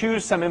you might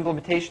choose some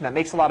implementation that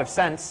makes a lot of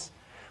sense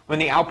when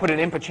the output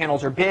and input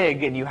channels are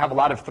big and you have a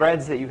lot of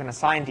threads that you can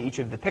assign to each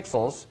of the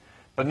pixels.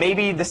 But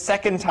maybe the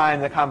second time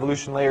the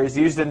convolution layer is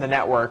used in the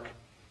network,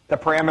 the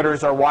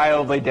parameters are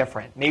wildly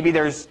different. Maybe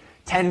there's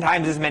 10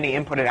 times as many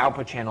input and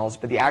output channels,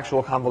 but the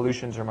actual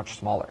convolutions are much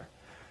smaller.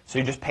 So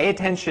you just pay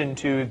attention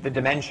to the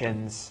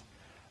dimensions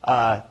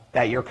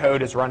that your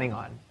code is running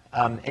on.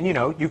 And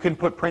you can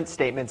put print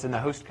statements in the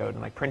host code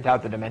and print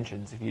out the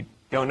dimensions if you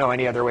don't know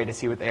any other way to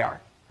see what they are,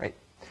 right?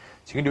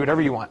 So you can do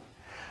whatever you want.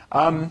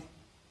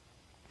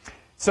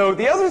 So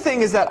the other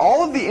thing is that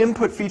all of the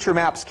input feature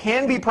maps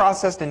can be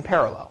processed in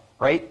parallel,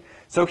 right?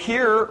 So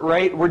here,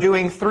 right, we're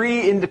doing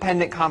 3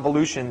 independent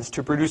convolutions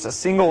to produce a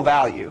single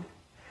value.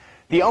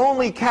 The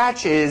only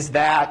catch is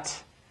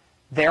that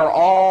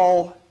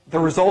the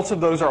results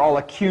of those are all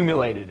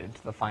accumulated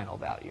into the final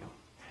value.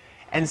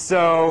 And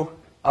so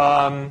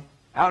I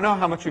don't know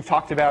how much we've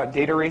talked about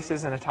data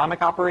races and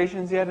atomic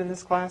operations yet in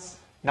this class.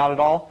 Not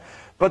at all.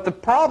 But the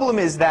problem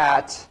is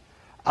that,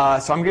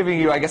 so I'm giving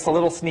you, I guess, a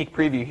little sneak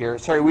preview here.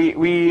 Sorry,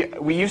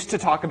 we used to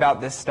talk about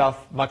this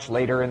stuff much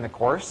later in the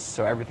course,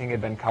 so everything had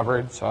been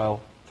covered. So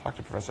I'll talk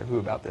to Professor Hu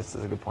about this. This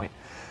is a good point.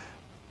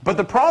 But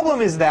the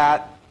problem is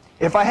that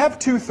if I have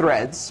 2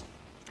 threads,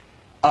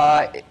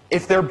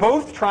 if they're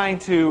both trying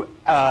to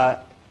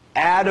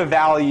add a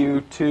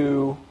value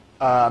to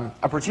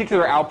a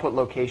particular output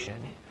location,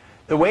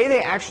 the way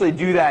they actually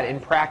do that in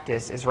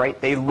practice is, right,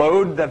 they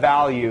load the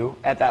value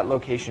at that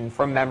location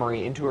from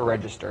memory into a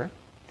register.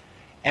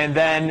 And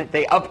then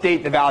they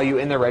update the value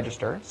in the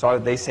register. So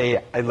they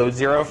say, I load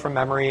 0 from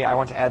memory. I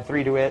want to add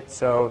 3 to it.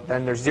 So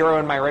then there's 0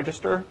 in my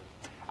register.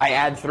 I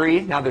add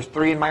 3. Now there's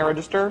 3 in my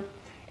register.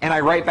 And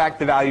I write back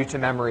the value to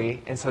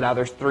memory. And so now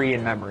there's 3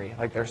 in memory,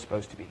 like they're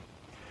supposed to be.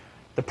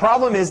 The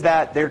problem is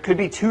that there could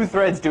be 2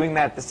 threads doing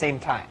that at the same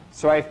time.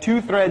 So I have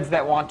 2 threads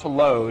that want to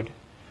load,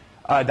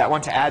 that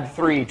want to add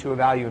 3 to a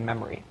value in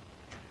memory.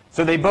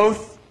 So they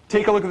both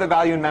take a look at the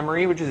value in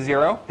memory, which is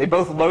 0. They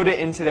both load it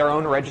into their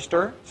own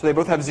register. So they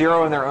both have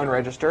 0 in their own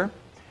register.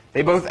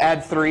 They both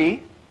add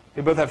 3.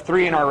 They both have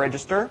 3 in our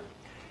register.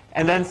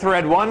 And then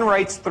thread 1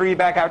 writes 3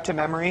 back out to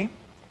memory.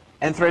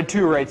 And thread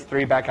 2 writes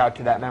 3 back out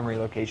to that memory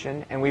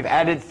location. And we've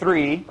added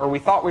 3, or we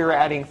thought we were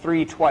adding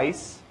 3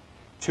 twice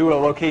to a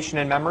location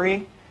in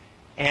memory.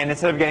 And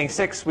instead of getting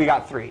 6, we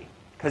got 3.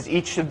 Because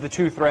each of the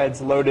 2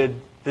 threads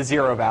loaded the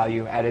 0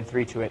 value, added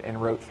 3 to it, and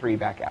wrote 3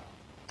 back out.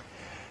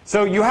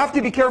 So you have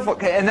to be careful,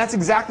 and that's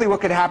exactly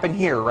what could happen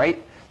here,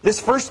 right? This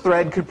first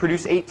thread could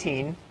produce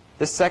 18.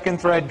 This second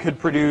thread could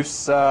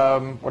produce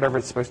whatever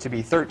it's supposed to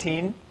be,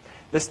 13.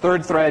 this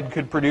third thread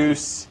could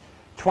produce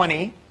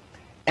 20.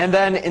 And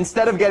then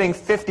instead of getting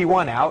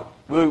 51 out,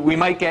 we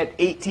might get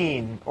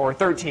 18 or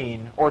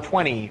 13 or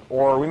 20,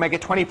 or we might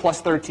get 20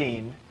 plus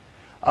 13.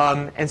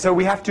 And so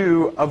we have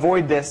to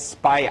avoid this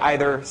by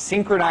either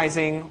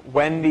synchronizing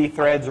when the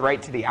threads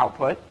write to the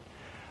output.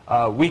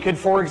 We could,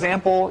 for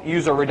example,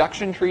 use a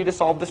reduction tree to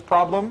solve this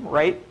problem,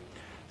 right?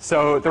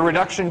 So the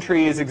reduction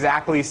tree is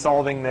exactly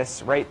solving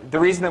this, right? The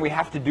reason that we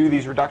have to do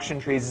these reduction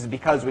trees is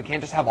because we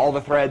can't just have all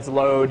the threads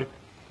load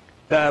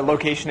the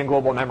location in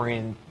global memory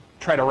and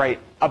try to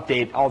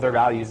update all their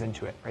values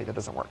into it, right? That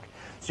doesn't work.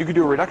 So you could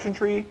do a reduction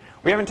tree.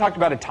 We haven't talked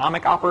about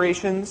atomic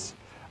operations,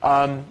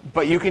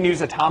 but you can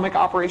use atomic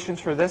operations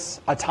for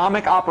this.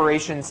 Atomic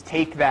operations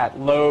take that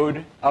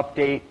load,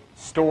 update,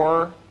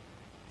 store,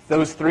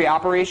 those three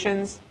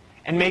operations,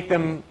 and make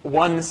them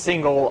one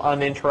single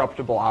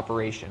uninterruptible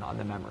operation on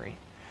the memory.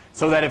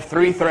 So that if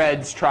two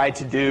threads try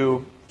to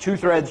do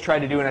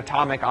an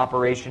atomic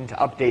operation to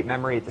update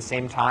memory at the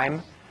same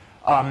time,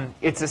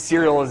 it's a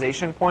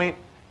serialization point.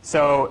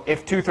 So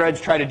if two threads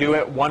try to do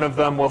it, one of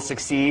them will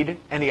succeed,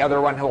 and the other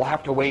one will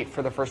have to wait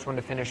for the first one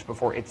to finish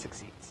before it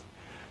succeeds.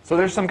 So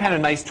there's some kind of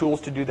nice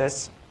tools to do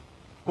this.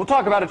 We'll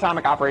talk about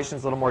atomic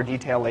operations in a little more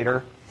detail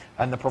later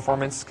and the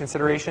performance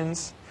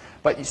considerations.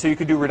 But so you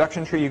could do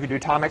reduction tree, you could do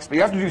atomics, but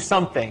you have to do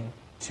something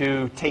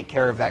to take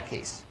care of that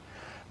case.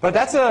 But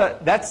that's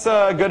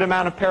a good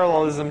amount of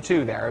parallelism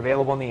too there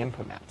available in the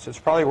input map. So it's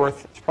probably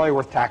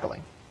worth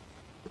tackling.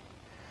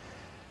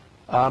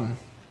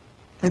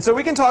 And so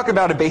we can talk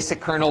about a basic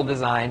kernel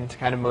design to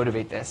kind of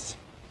motivate this.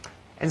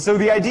 And so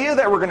the idea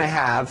that we're going to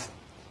have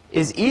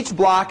is each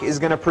block is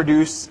going to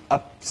produce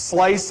a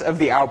slice of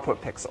the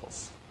output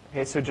pixels.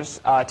 Okay, so just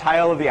a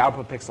tile of the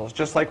output pixels,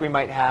 just like we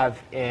might have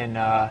in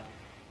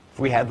if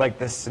we had like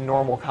this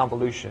normal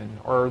convolution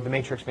or the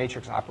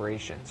matrix-matrix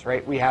operations,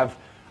 right? We have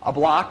a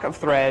block of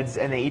threads,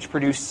 and they each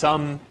produce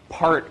some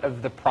part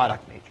of the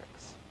product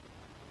matrix,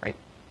 right?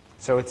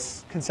 So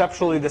it's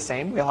conceptually the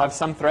same. We'll have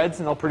some threads,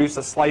 and they'll produce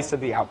a slice of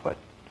the output.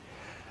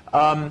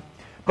 But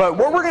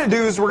what we're going to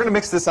do is we're going to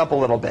mix this up a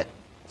little bit.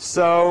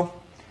 So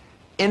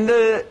in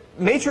the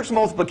matrix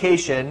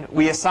multiplication,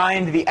 we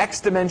assigned the x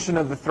dimension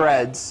of the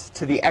threads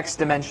to the x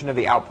dimension of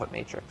the output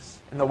matrix,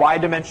 and the y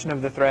dimension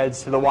of the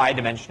threads to the y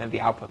dimension of the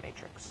output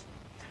matrix.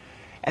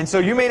 And so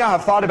you may not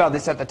have thought about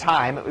this at the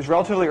time. It was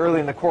relatively early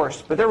in the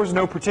course, but there was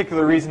no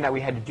particular reason that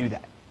we had to do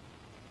that,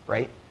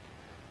 right?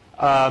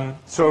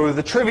 So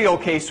the trivial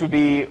case would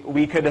be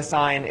we could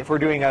assign, if we're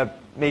doing a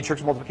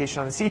matrix multiplication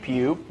on the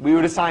CPU, we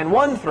would assign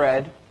one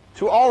thread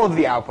to all of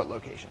the output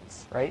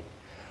locations, right?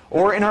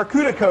 Or in our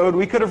CUDA code,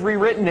 we could have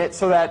rewritten it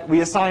so that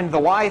we assigned the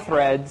y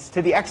threads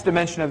to the x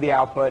dimension of the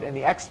output and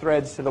the x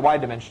threads to the y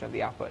dimension of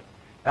the output.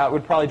 That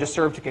would probably just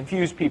serve to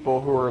confuse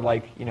people who are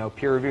like,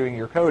 peer reviewing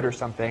your code or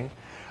something.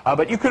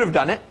 But you could have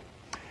done it.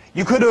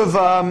 You could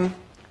have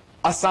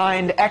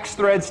assigned x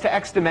threads to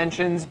x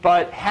dimensions,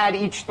 but had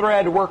each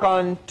thread work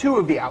on two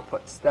of the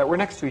outputs that were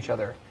next to each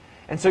other.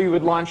 And so you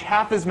would launch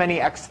half as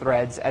many x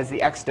threads as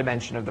the x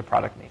dimension of the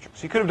product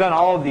matrix. You could have done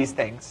all of these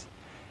things.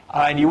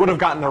 And you would have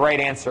gotten the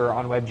right answer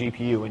on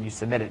WebGPU when you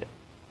submitted it.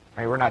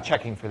 Right? We're not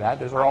checking for that.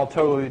 Those are all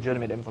totally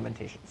legitimate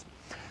implementations.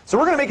 So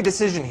we're going to make a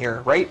decision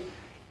here, right?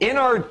 In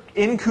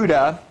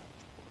CUDA,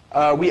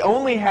 we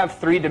only have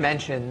 3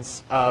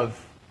 dimensions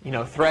of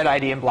thread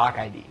ID and block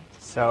ID.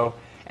 So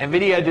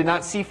NVIDIA did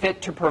not see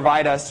fit to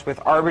provide us with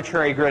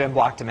arbitrary grid and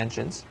block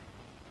dimensions.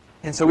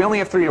 And so we only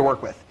have 3 to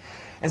work with.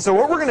 And so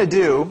what we're going to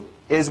do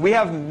is we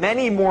have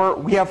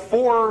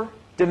 4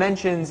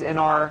 dimensions in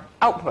our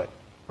output,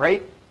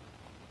 right?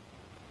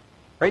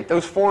 Right?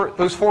 Those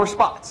four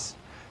spots.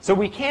 So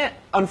we can't,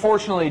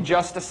 unfortunately,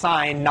 just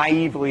assign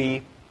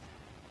naively,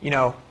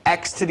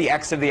 x to the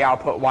x of the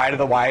output, y to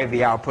the y of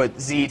the output,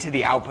 z to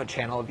the output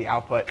channel of the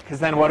output, because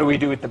then what do we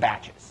do with the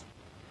batches?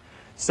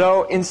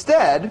 So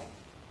instead,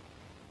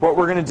 what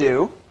we're going to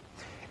do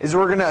is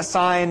we're going to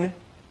assign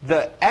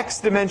the x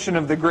dimension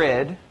of the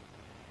grid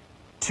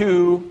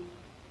to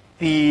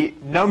the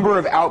number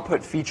of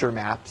output feature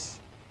maps,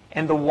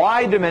 and the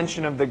y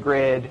dimension of the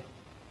grid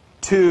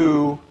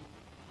to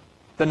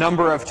the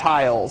number of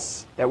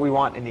tiles that we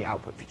want in the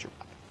output feature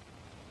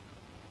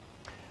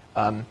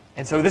map.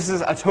 And so this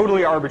is a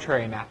totally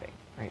arbitrary mapping.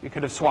 Right? We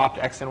could have swapped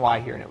x and y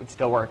here, and it would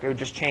still work. It would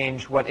just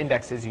change what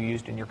indexes you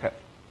used in your code.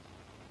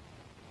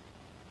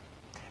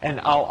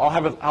 And I'll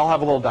have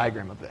a little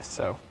diagram of this.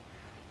 So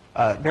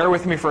bear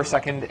with me for a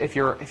second if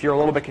you're a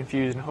little bit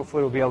confused, and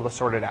hopefully we'll be able to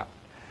sort it out.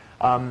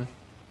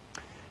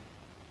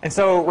 And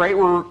so, right,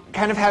 we're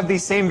kind of have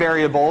these same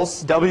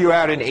variables, W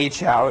out and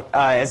H out,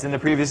 as in the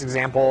previous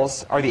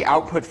examples, are the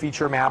output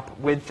feature map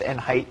width and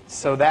height.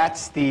 So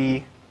that's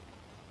in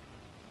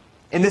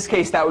this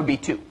case, that would be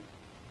 2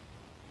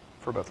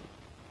 for both of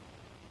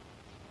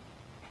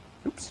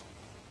them. Oops.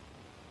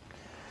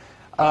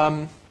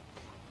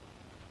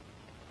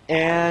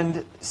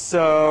 And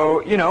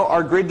so,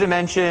 our grid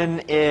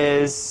dimension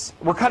is,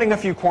 we're cutting a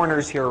few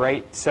corners here,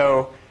 right?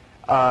 So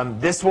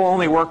this will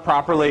only work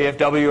properly if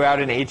W out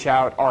and H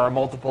out are a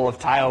multiple of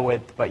tile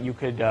width, but you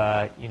could,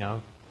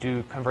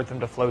 convert them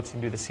to floats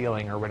and do the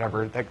sealing or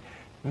whatever.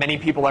 Many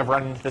people have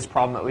run into this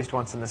problem at least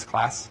once in this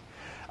class.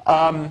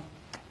 And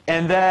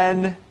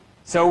then,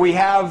 so we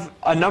have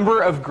a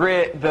number of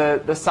grid,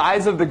 the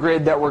size of the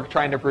grid that we're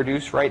trying to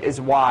produce, right, is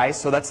y.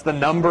 So that's the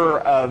number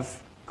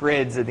of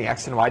grids in the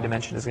x and y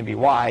dimension is going to be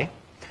y.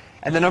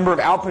 And the number of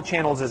output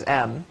channels is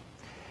m.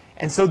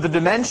 And so the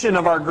dimension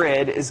of our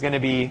grid is going to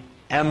be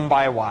m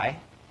by y.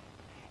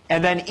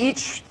 And then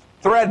each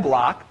thread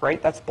block,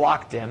 right, that's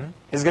block dim,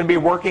 is going to be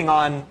working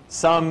on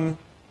some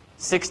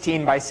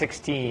 16 by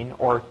 16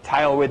 or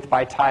tile width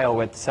by tile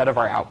width set of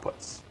our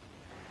outputs.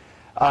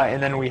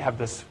 And then we have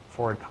this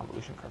forward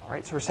convolution kernel,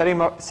 right? So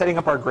we're setting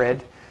up our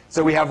grid.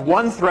 So we have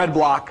one thread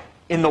block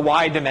in the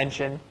y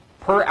dimension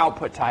per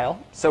output tile.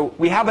 So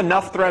we have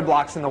enough thread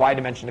blocks in the y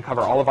dimension to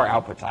cover all of our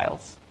output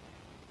tiles,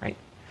 right?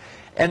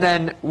 And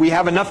then we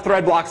have enough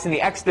thread blocks in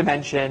the x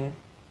dimension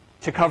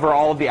to cover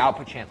all of the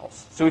output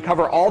channels. So we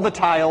cover all the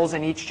tiles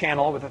in each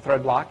channel with a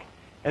thread block,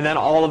 and then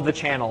all of the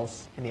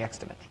channels in the x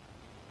dimension.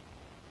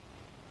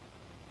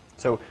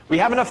 So we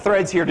have enough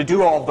threads here to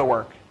do all of the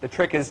work. The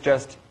trick is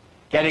just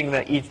getting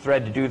each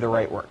thread to do the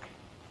right work.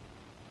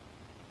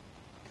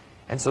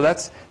 And so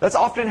that's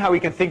often how we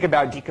can think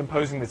about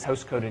decomposing this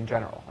host code in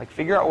general. Like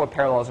figure out what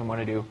parallelism we want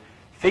to do,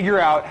 figure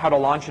out how to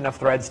launch enough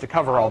threads to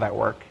cover all that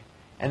work,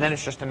 and then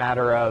it's just a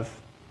matter of,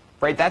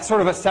 right, that's sort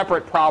of a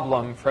separate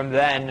problem from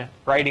then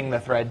writing the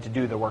thread to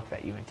do the work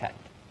that you intend.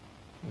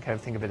 You can kind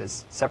of think of it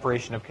as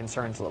separation of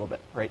concerns a little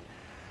bit, right?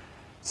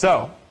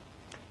 So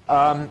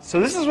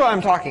this is what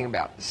I'm talking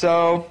about.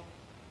 So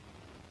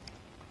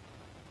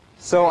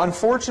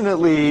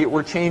unfortunately,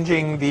 we're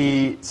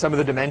changing some of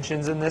the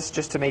dimensions in this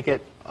just to make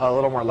it a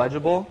little more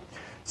legible.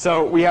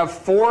 So we have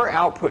 4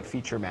 output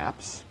feature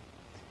maps,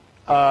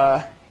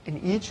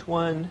 and each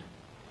one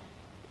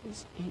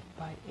is 8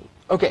 by 8.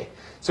 OK,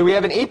 so we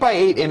have an 8 by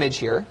 8 image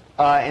here,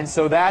 and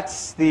so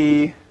that's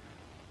the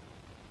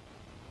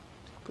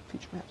output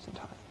feature maps and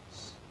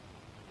tiles.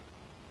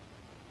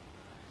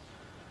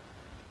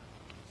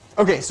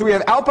 OK, so we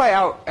have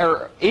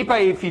 8 by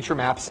 8 feature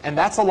maps, and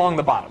that's along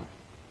the bottom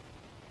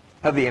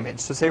of the image.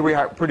 So say we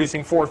are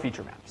producing 4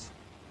 feature maps.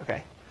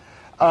 Okay.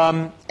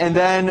 And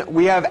then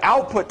we have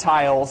output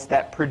tiles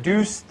that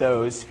produce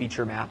those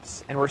feature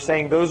maps, and we're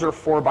saying those are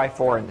 4 by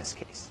 4 in this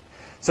case.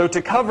 So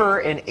to cover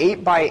an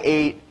 8 by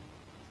 8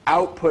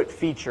 output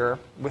feature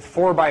with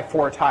 4 by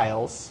 4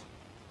 tiles,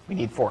 we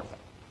need 4 of them.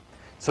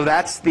 So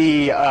that's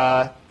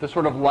the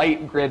sort of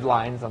light grid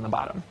lines on the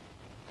bottom.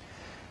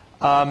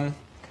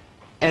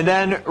 And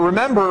then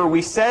remember,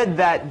 we said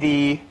that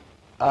the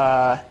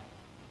what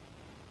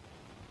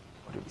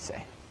did we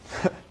say?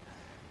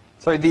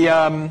 Sorry,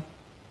 the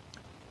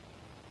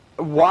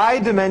y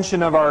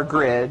dimension of our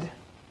grid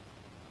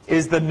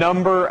is the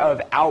number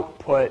of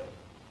output.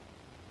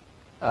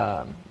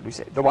 What do we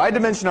say? The y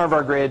dimension of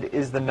our grid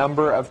is the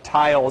number of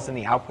tiles in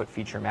the output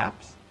feature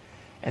maps.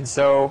 And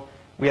so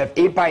we have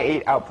 8 by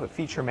 8 output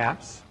feature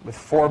maps with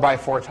 4 by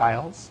 4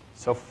 tiles.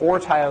 So 4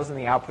 tiles in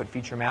the output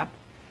feature map.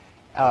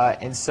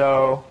 And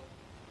so,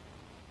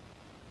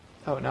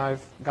 oh, now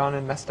I've gone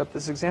and messed up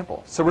this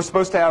example. So we're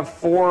supposed to have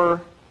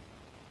 4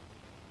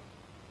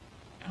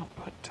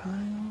 output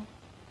tiles.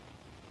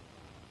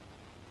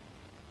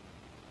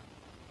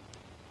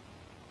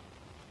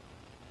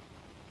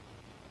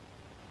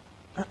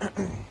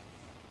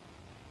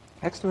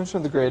 X dimension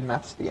of the grid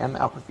maps to the m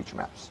output feature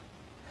maps.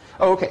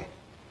 Oh, OK.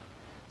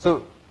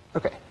 So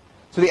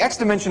the x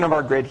dimension of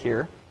our grid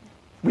here,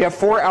 we have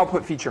 4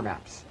 output feature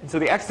maps. And so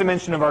the x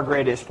dimension of our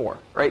grid is 4,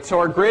 right? So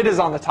our grid is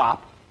on the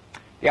top.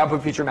 The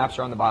output feature maps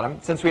are on the bottom.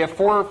 Since we have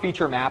 4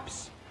 feature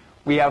maps,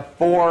 we have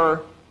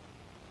 4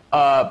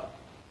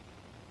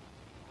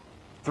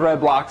 thread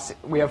blocks.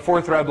 We have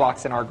 4 thread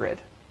blocks in our grid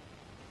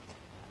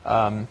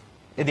in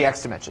the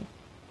x dimension.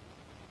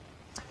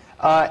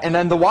 And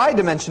then the y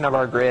dimension of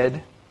our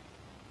grid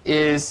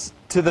is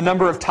to the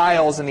number of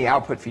tiles in the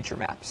output feature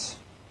maps.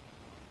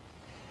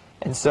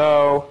 And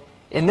so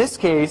in this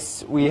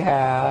case, we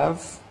have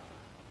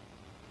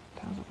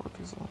tiles of 4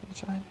 pixels on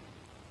each side.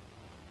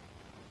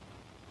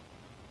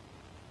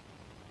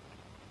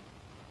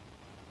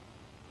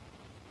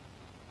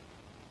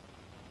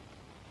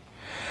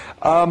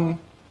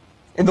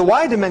 In the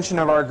y dimension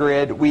of our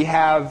grid, we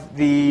have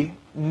the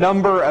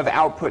number of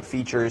output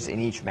features in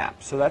each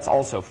map. So that's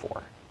also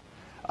 4.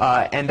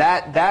 And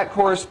that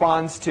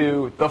corresponds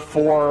to the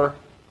 4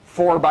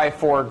 by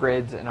 4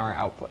 grids in our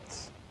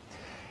outputs.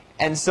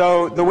 And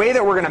so the way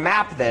that we're going to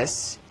map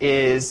this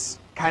is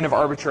kind of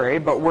arbitrary.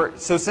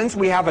 But so since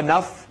we have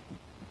enough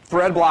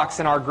thread blocks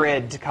in our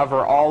grid to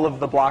cover all of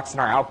the blocks in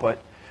our output,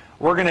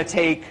 we're going to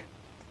take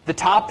the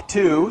top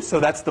 2, so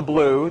that's the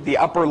blue, the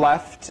upper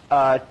left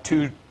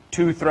 2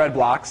 thread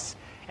blocks,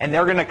 and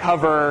they're going to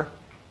cover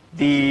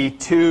the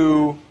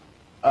 2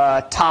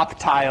 top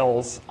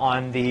tiles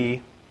on the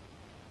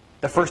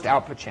first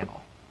output channel,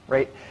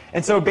 right?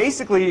 And so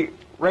basically,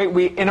 right,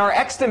 in our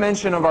x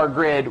dimension of our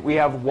grid, we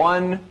have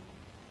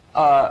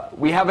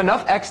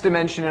enough x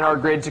dimension in our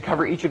grid to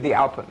cover each of the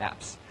output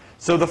maps.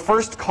 So the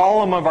first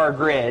column of our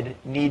grid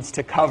needs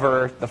to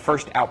cover the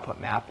first output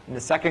map, and the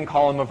second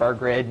column of our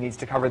grid needs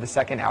to cover the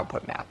second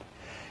output map.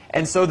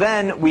 And so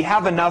then we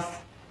have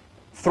enough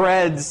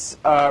threads,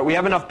 we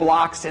have enough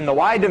blocks in the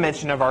y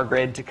dimension of our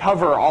grid to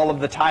cover all of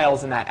the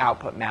tiles in that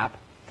output map.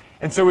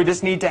 And so we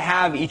just need to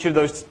have each of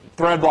those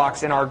thread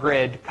blocks in our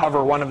grid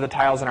cover one of the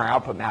tiles in our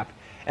output map.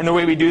 And the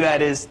way we do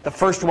that is the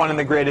first one in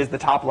the grid is the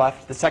top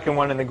left, the second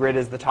one in the grid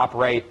is the top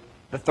right,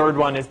 the third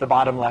one is the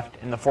bottom left,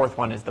 and the fourth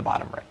one is the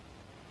bottom right.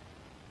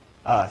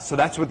 So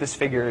that's what this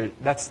figure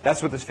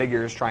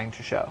is trying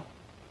to show.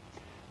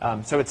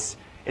 So it's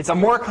a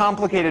more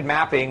complicated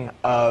mapping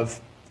of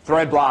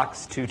thread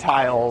blocks to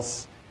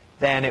tiles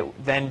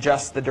than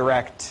just the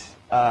direct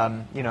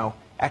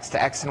x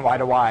to x and y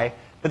to y.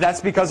 But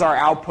that's because our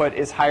output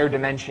is higher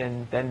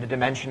dimension than the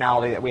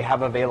dimensionality that we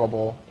have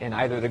available in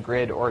either the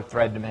grid or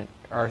thread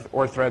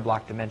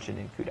block dimension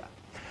in CUDA.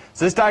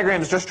 So this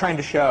diagram is just trying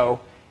to show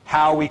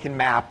how we can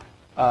map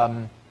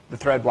the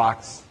thread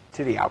blocks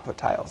to the output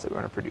tiles that we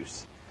want to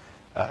produce.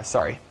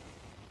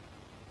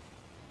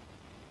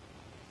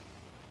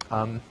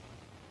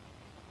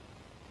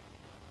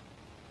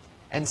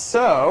 And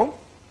so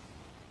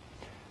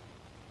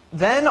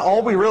then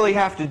all we really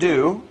have to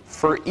do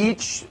for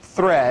each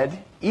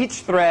thread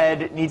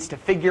needs to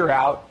figure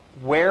out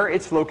where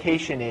its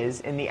location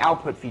is in the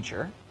output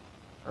feature,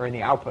 or in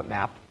the output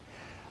map,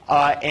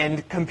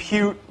 and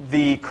compute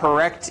the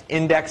correct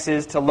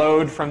indexes to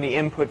load from the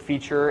input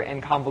feature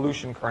and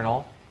convolution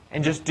kernel,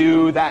 and just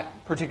do that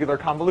particular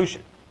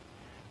convolution,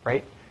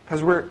 right?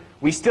 Because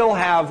we still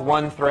have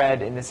one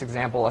thread in this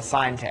example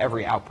assigned to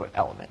every output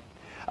element.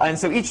 And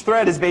so each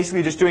thread is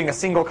basically just doing a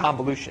single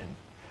convolution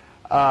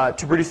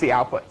to produce the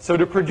output. So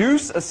to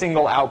produce a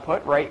single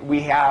output, right,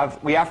 we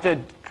have to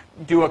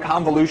do a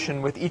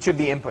convolution with each of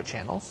the input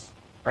channels,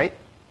 right?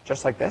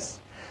 Just like this.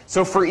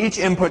 So for each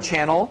input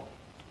channel,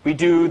 we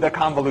do the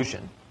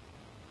convolution.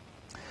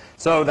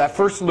 So that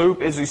first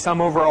loop is we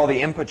sum over all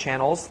the input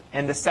channels,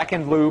 and the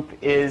second loop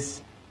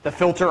is the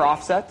filter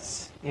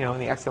offsets, in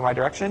the x and y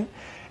direction.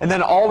 And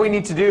then all we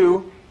need to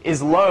do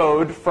is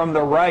load from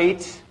the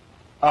right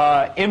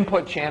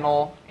input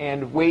channel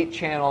and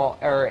weight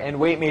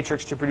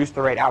matrix to produce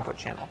the right output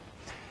channel.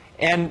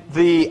 And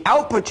the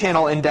output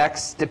channel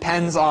index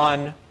depends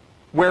on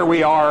where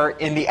we are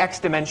in the x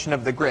dimension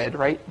of the grid,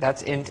 right?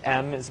 That's int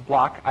m is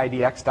block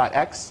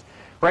idx.x,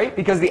 right?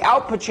 Because the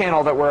output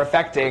channel that we're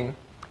affecting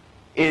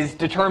is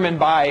determined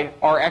by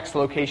our x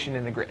location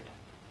in the grid.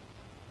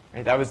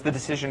 Right? That was the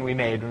decision we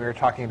made when we were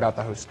talking about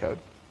the host code.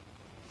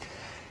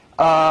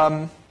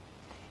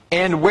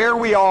 And where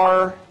we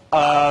are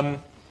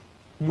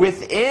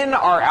within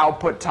our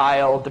output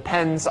tile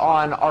depends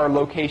on our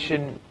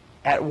location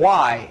at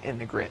y in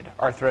the grid,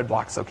 our thread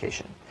block's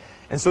location.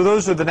 And so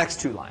those are the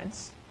next two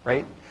lines,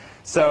 right?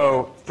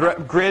 So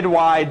grid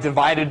y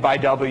divided by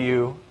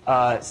w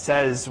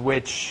says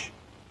which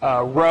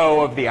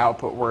row of the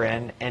output we're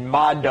in, and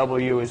mod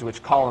w is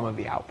which column of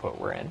the output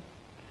we're in.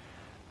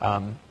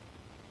 And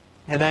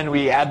then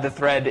we add the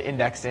thread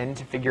index in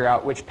to figure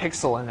out which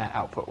pixel in that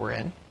output we're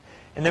in.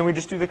 And then we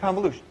just do the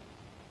convolution.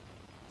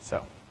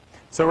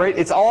 So right,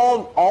 it's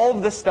all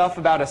of the stuff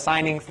about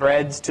assigning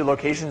threads to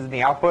locations in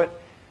the output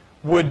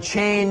would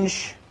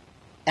change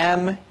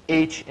m,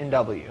 h, and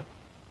w.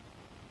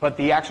 But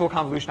the actual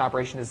convolution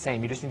operation is the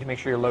same. You just need to make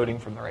sure you're loading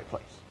from the right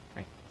place.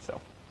 Right?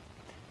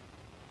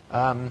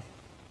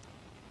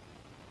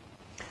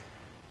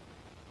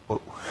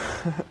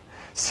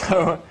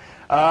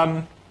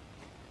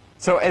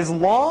 So as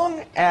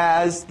long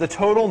as the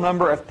total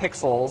number of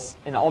pixels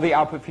in all the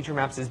output feature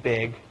maps is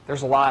big,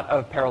 there's a lot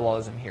of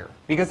parallelism here.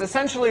 Because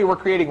essentially, we're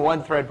creating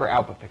one thread per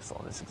output pixel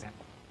in this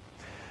example.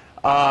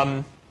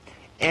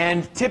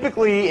 And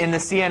typically, in the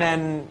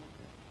CNN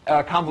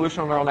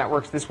convolutional neural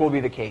networks, this will be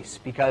the case.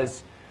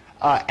 Because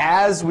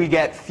as we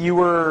get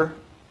deeper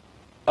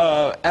in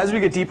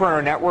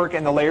our network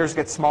and the layers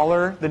get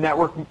smaller,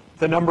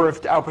 the number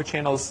of output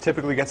channels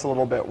typically gets a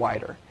little bit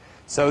wider.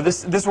 So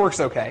this works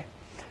OK.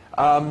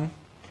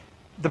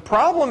 The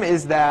problem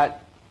is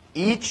that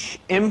each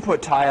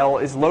input tile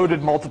is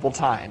loaded multiple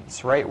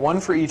times, right? One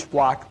for each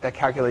block that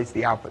calculates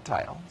the output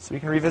tile. So we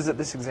can revisit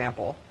this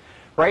example,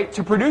 right?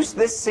 To produce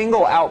this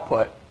single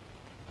output,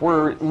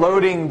 we're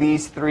loading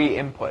these three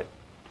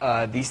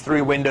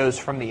windows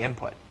from the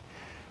input.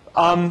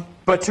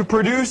 But to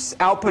produce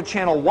output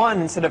channel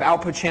 1 instead of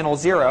output channel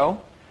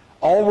 0,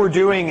 all we're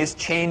doing is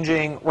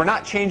we're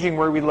not changing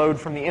where we load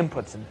from the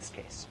inputs in this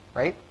case,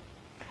 right?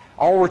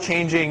 All we're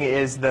changing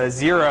is the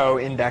 0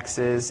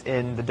 indexes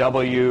in the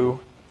W,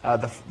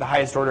 the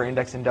highest order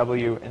index in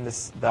W, and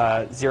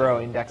the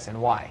 0 index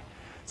in Y.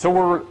 So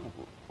we're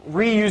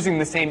reusing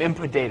the same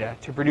input data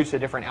to produce a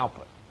different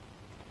output.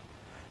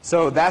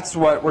 So that's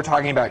what we're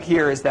talking about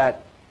here, is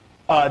that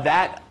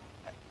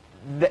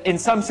in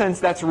some sense,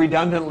 that's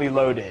redundantly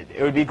loaded.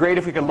 It would be great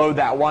if we could load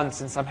that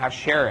once and somehow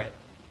share it,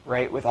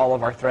 right, with all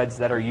of our threads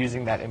that are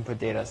using that input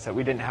data, so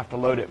we didn't have to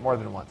load it more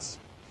than once.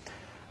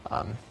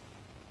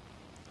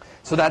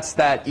 So that's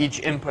that each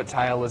input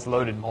tile is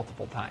loaded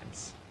multiple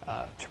times.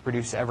 to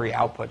produce every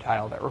output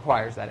tile that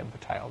requires that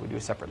input tile. We do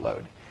a separate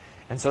load.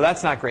 And so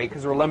that's not great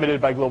because we're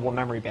limited by global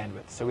memory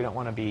bandwidth. So we don't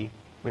want to be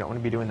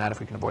doing that if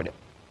we can avoid it.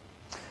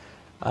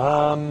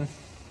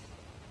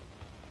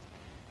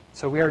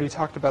 So we already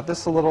talked about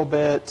this a little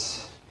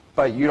bit,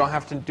 but you don't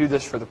have to do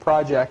this for the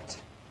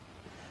project.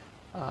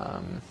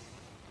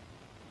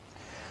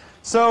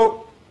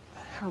 So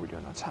how are we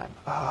doing on time?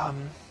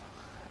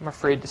 I'm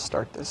afraid to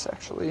start this,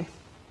 actually.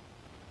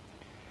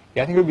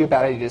 Yeah, I think it would be a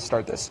bad idea to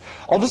start this.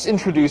 I'll just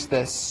introduce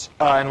this,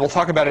 and we'll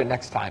talk about it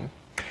next time.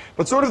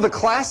 But sort of the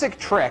classic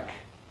trick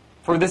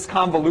for this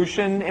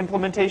convolution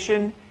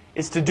implementation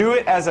is to do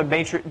it as a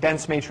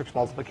dense matrix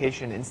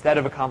multiplication instead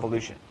of a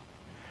convolution,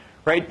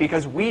 right?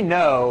 Because we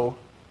know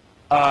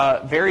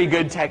very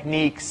good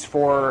techniques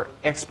for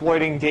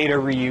exploiting data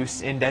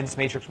reuse in dense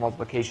matrix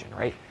multiplication,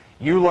 right?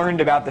 You learned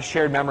about the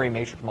shared memory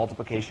matrix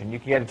multiplication. You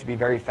can get it to be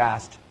very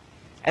fast.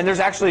 And there's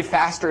actually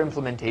faster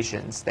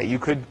implementations that you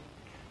could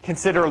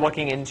consider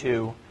looking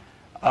into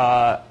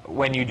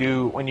when you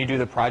do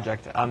the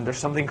project. There's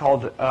something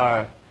called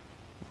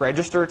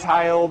register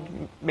tiled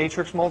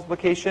matrix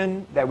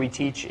multiplication that we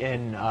teach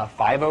in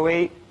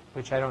 508,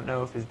 which I don't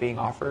know if is being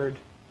offered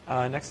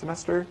next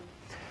semester.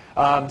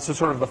 So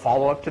sort of the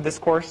follow-up to this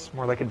course,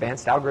 more like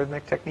advanced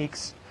algorithmic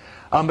techniques.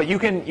 But you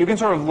can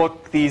sort of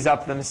look these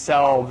up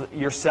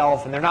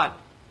yourself, and they're not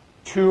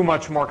too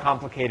much more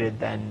complicated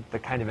than the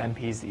kind of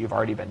MPs that you've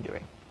already been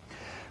doing.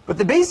 But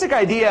the basic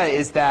idea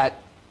is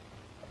that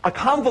a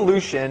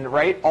convolution,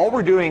 right, all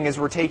we're doing is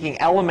we're taking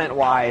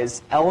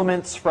element-wise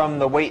elements from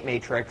the weight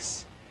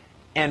matrix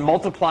and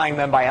multiplying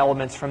them by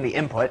elements from the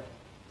input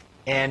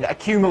and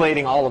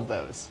accumulating all of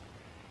those.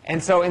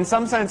 And so in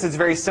some sense, it's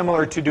very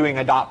similar to doing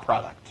a dot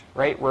product,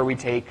 right, where we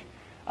take,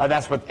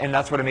 that's what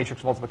a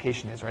matrix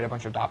multiplication is, right, a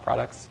bunch of dot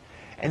products.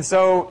 And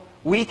so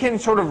we can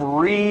sort of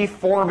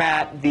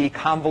reformat the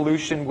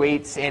convolution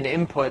weights and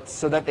inputs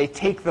so that they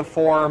take the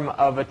form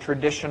of a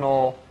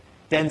traditional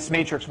dense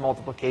matrix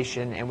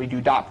multiplication, and we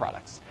do dot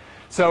products.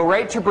 So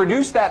right, to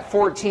produce that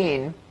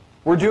 14,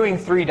 we're doing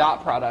 3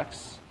 dot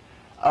products,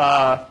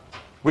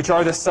 which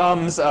are the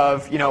sums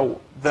of, you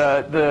know,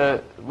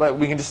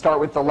 we can just start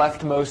with the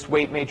leftmost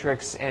weight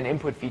matrix and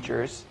input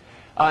features.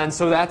 And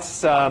so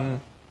that's,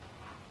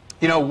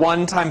 you know,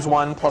 1 times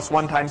 1 plus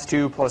 1 times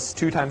 2 plus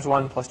 2 times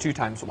 1 plus 2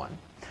 times 1.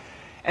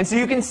 And so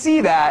you can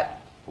see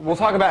that, we'll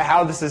talk about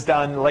how this is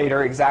done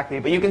later exactly,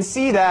 but you can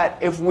see that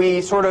if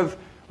we sort of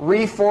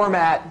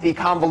reformat the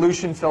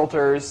convolution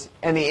filters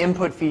and the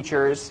input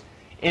features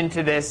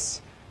into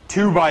this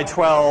 2 by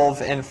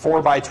 12 and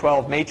 4 by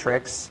 12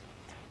 matrix,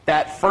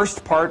 that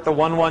first part, the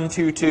 1, 1,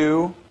 2,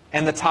 2,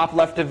 and the top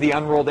left of the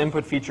unrolled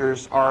input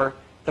features are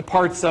the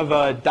parts of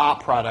a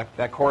dot product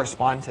that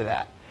correspond to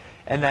that.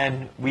 And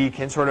then we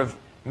can sort of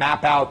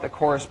map out the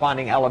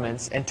corresponding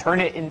elements and turn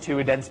it into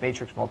a dense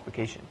matrix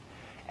multiplication.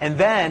 And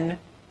then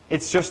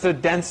it's just a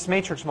dense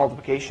matrix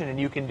multiplication, and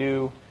you can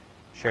do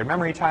shared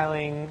memory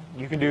tiling.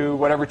 You can do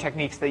whatever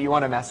techniques that you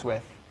want to mess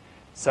with.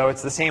 So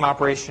it's the same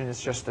operation.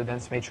 It's just a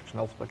dense matrix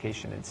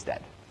multiplication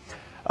instead.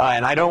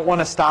 And I don't want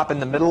to stop in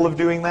the middle of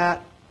doing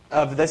that,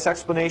 of this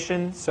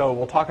explanation. So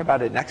we'll talk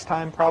about it next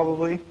time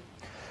probably,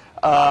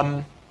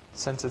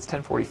 since it's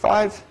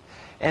 10:45.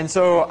 And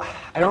so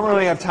I don't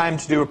really have time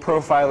to do a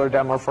profiler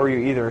demo for you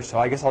either. So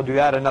I guess I'll do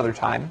that another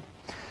time.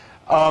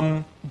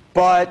 So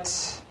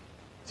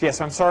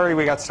yes, I'm sorry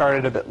we got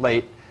started a bit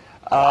late.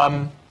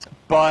 So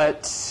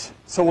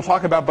we'll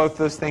talk about both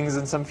those things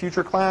in some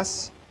future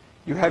class.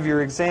 You have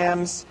your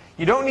exams.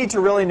 You don't need to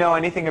really know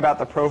anything about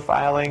the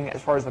profiling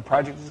as far as the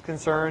project is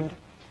concerned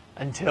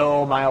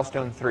until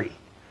milestone 3.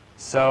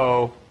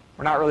 So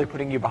we're not really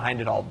putting you behind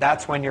at all.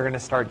 That's when you're going to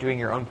start doing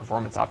your own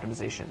performance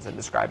optimizations and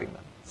describing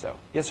them. So,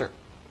 yes, sir.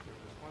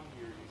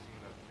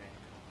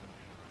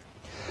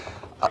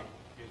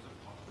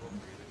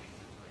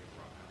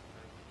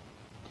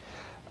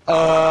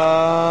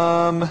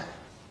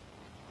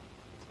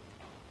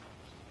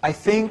 I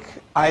think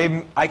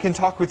I can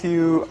talk with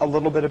you a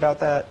little bit about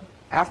that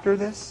after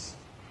this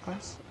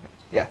class.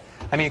 Yeah,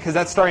 I mean, because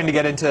that's starting to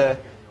get into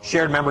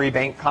shared memory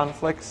bank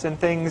conflicts and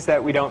things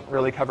that we don't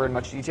really cover in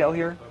much detail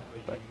here.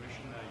 But you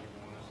mentioned that you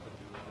want us to do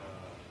the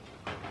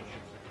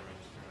dimensions of your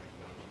register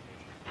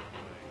multiplication.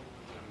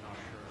 I'm not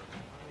sure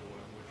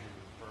what you're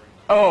referring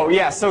to. Oh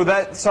yeah, so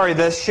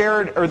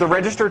the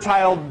register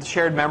tiled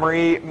shared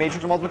memory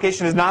matrix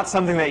multiplication is not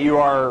something that you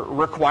are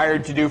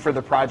required to do for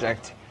the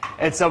project.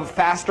 It's a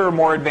faster,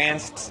 more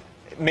advanced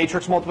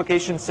matrix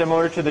multiplication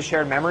similar to the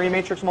shared memory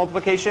matrix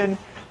multiplication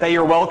that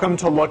you're welcome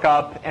to look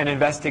up and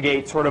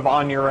investigate sort of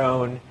on your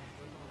own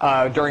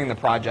during the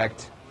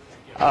project.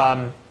 But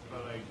like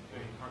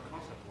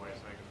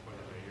concept-wise, like what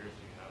are the layers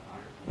you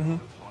have here?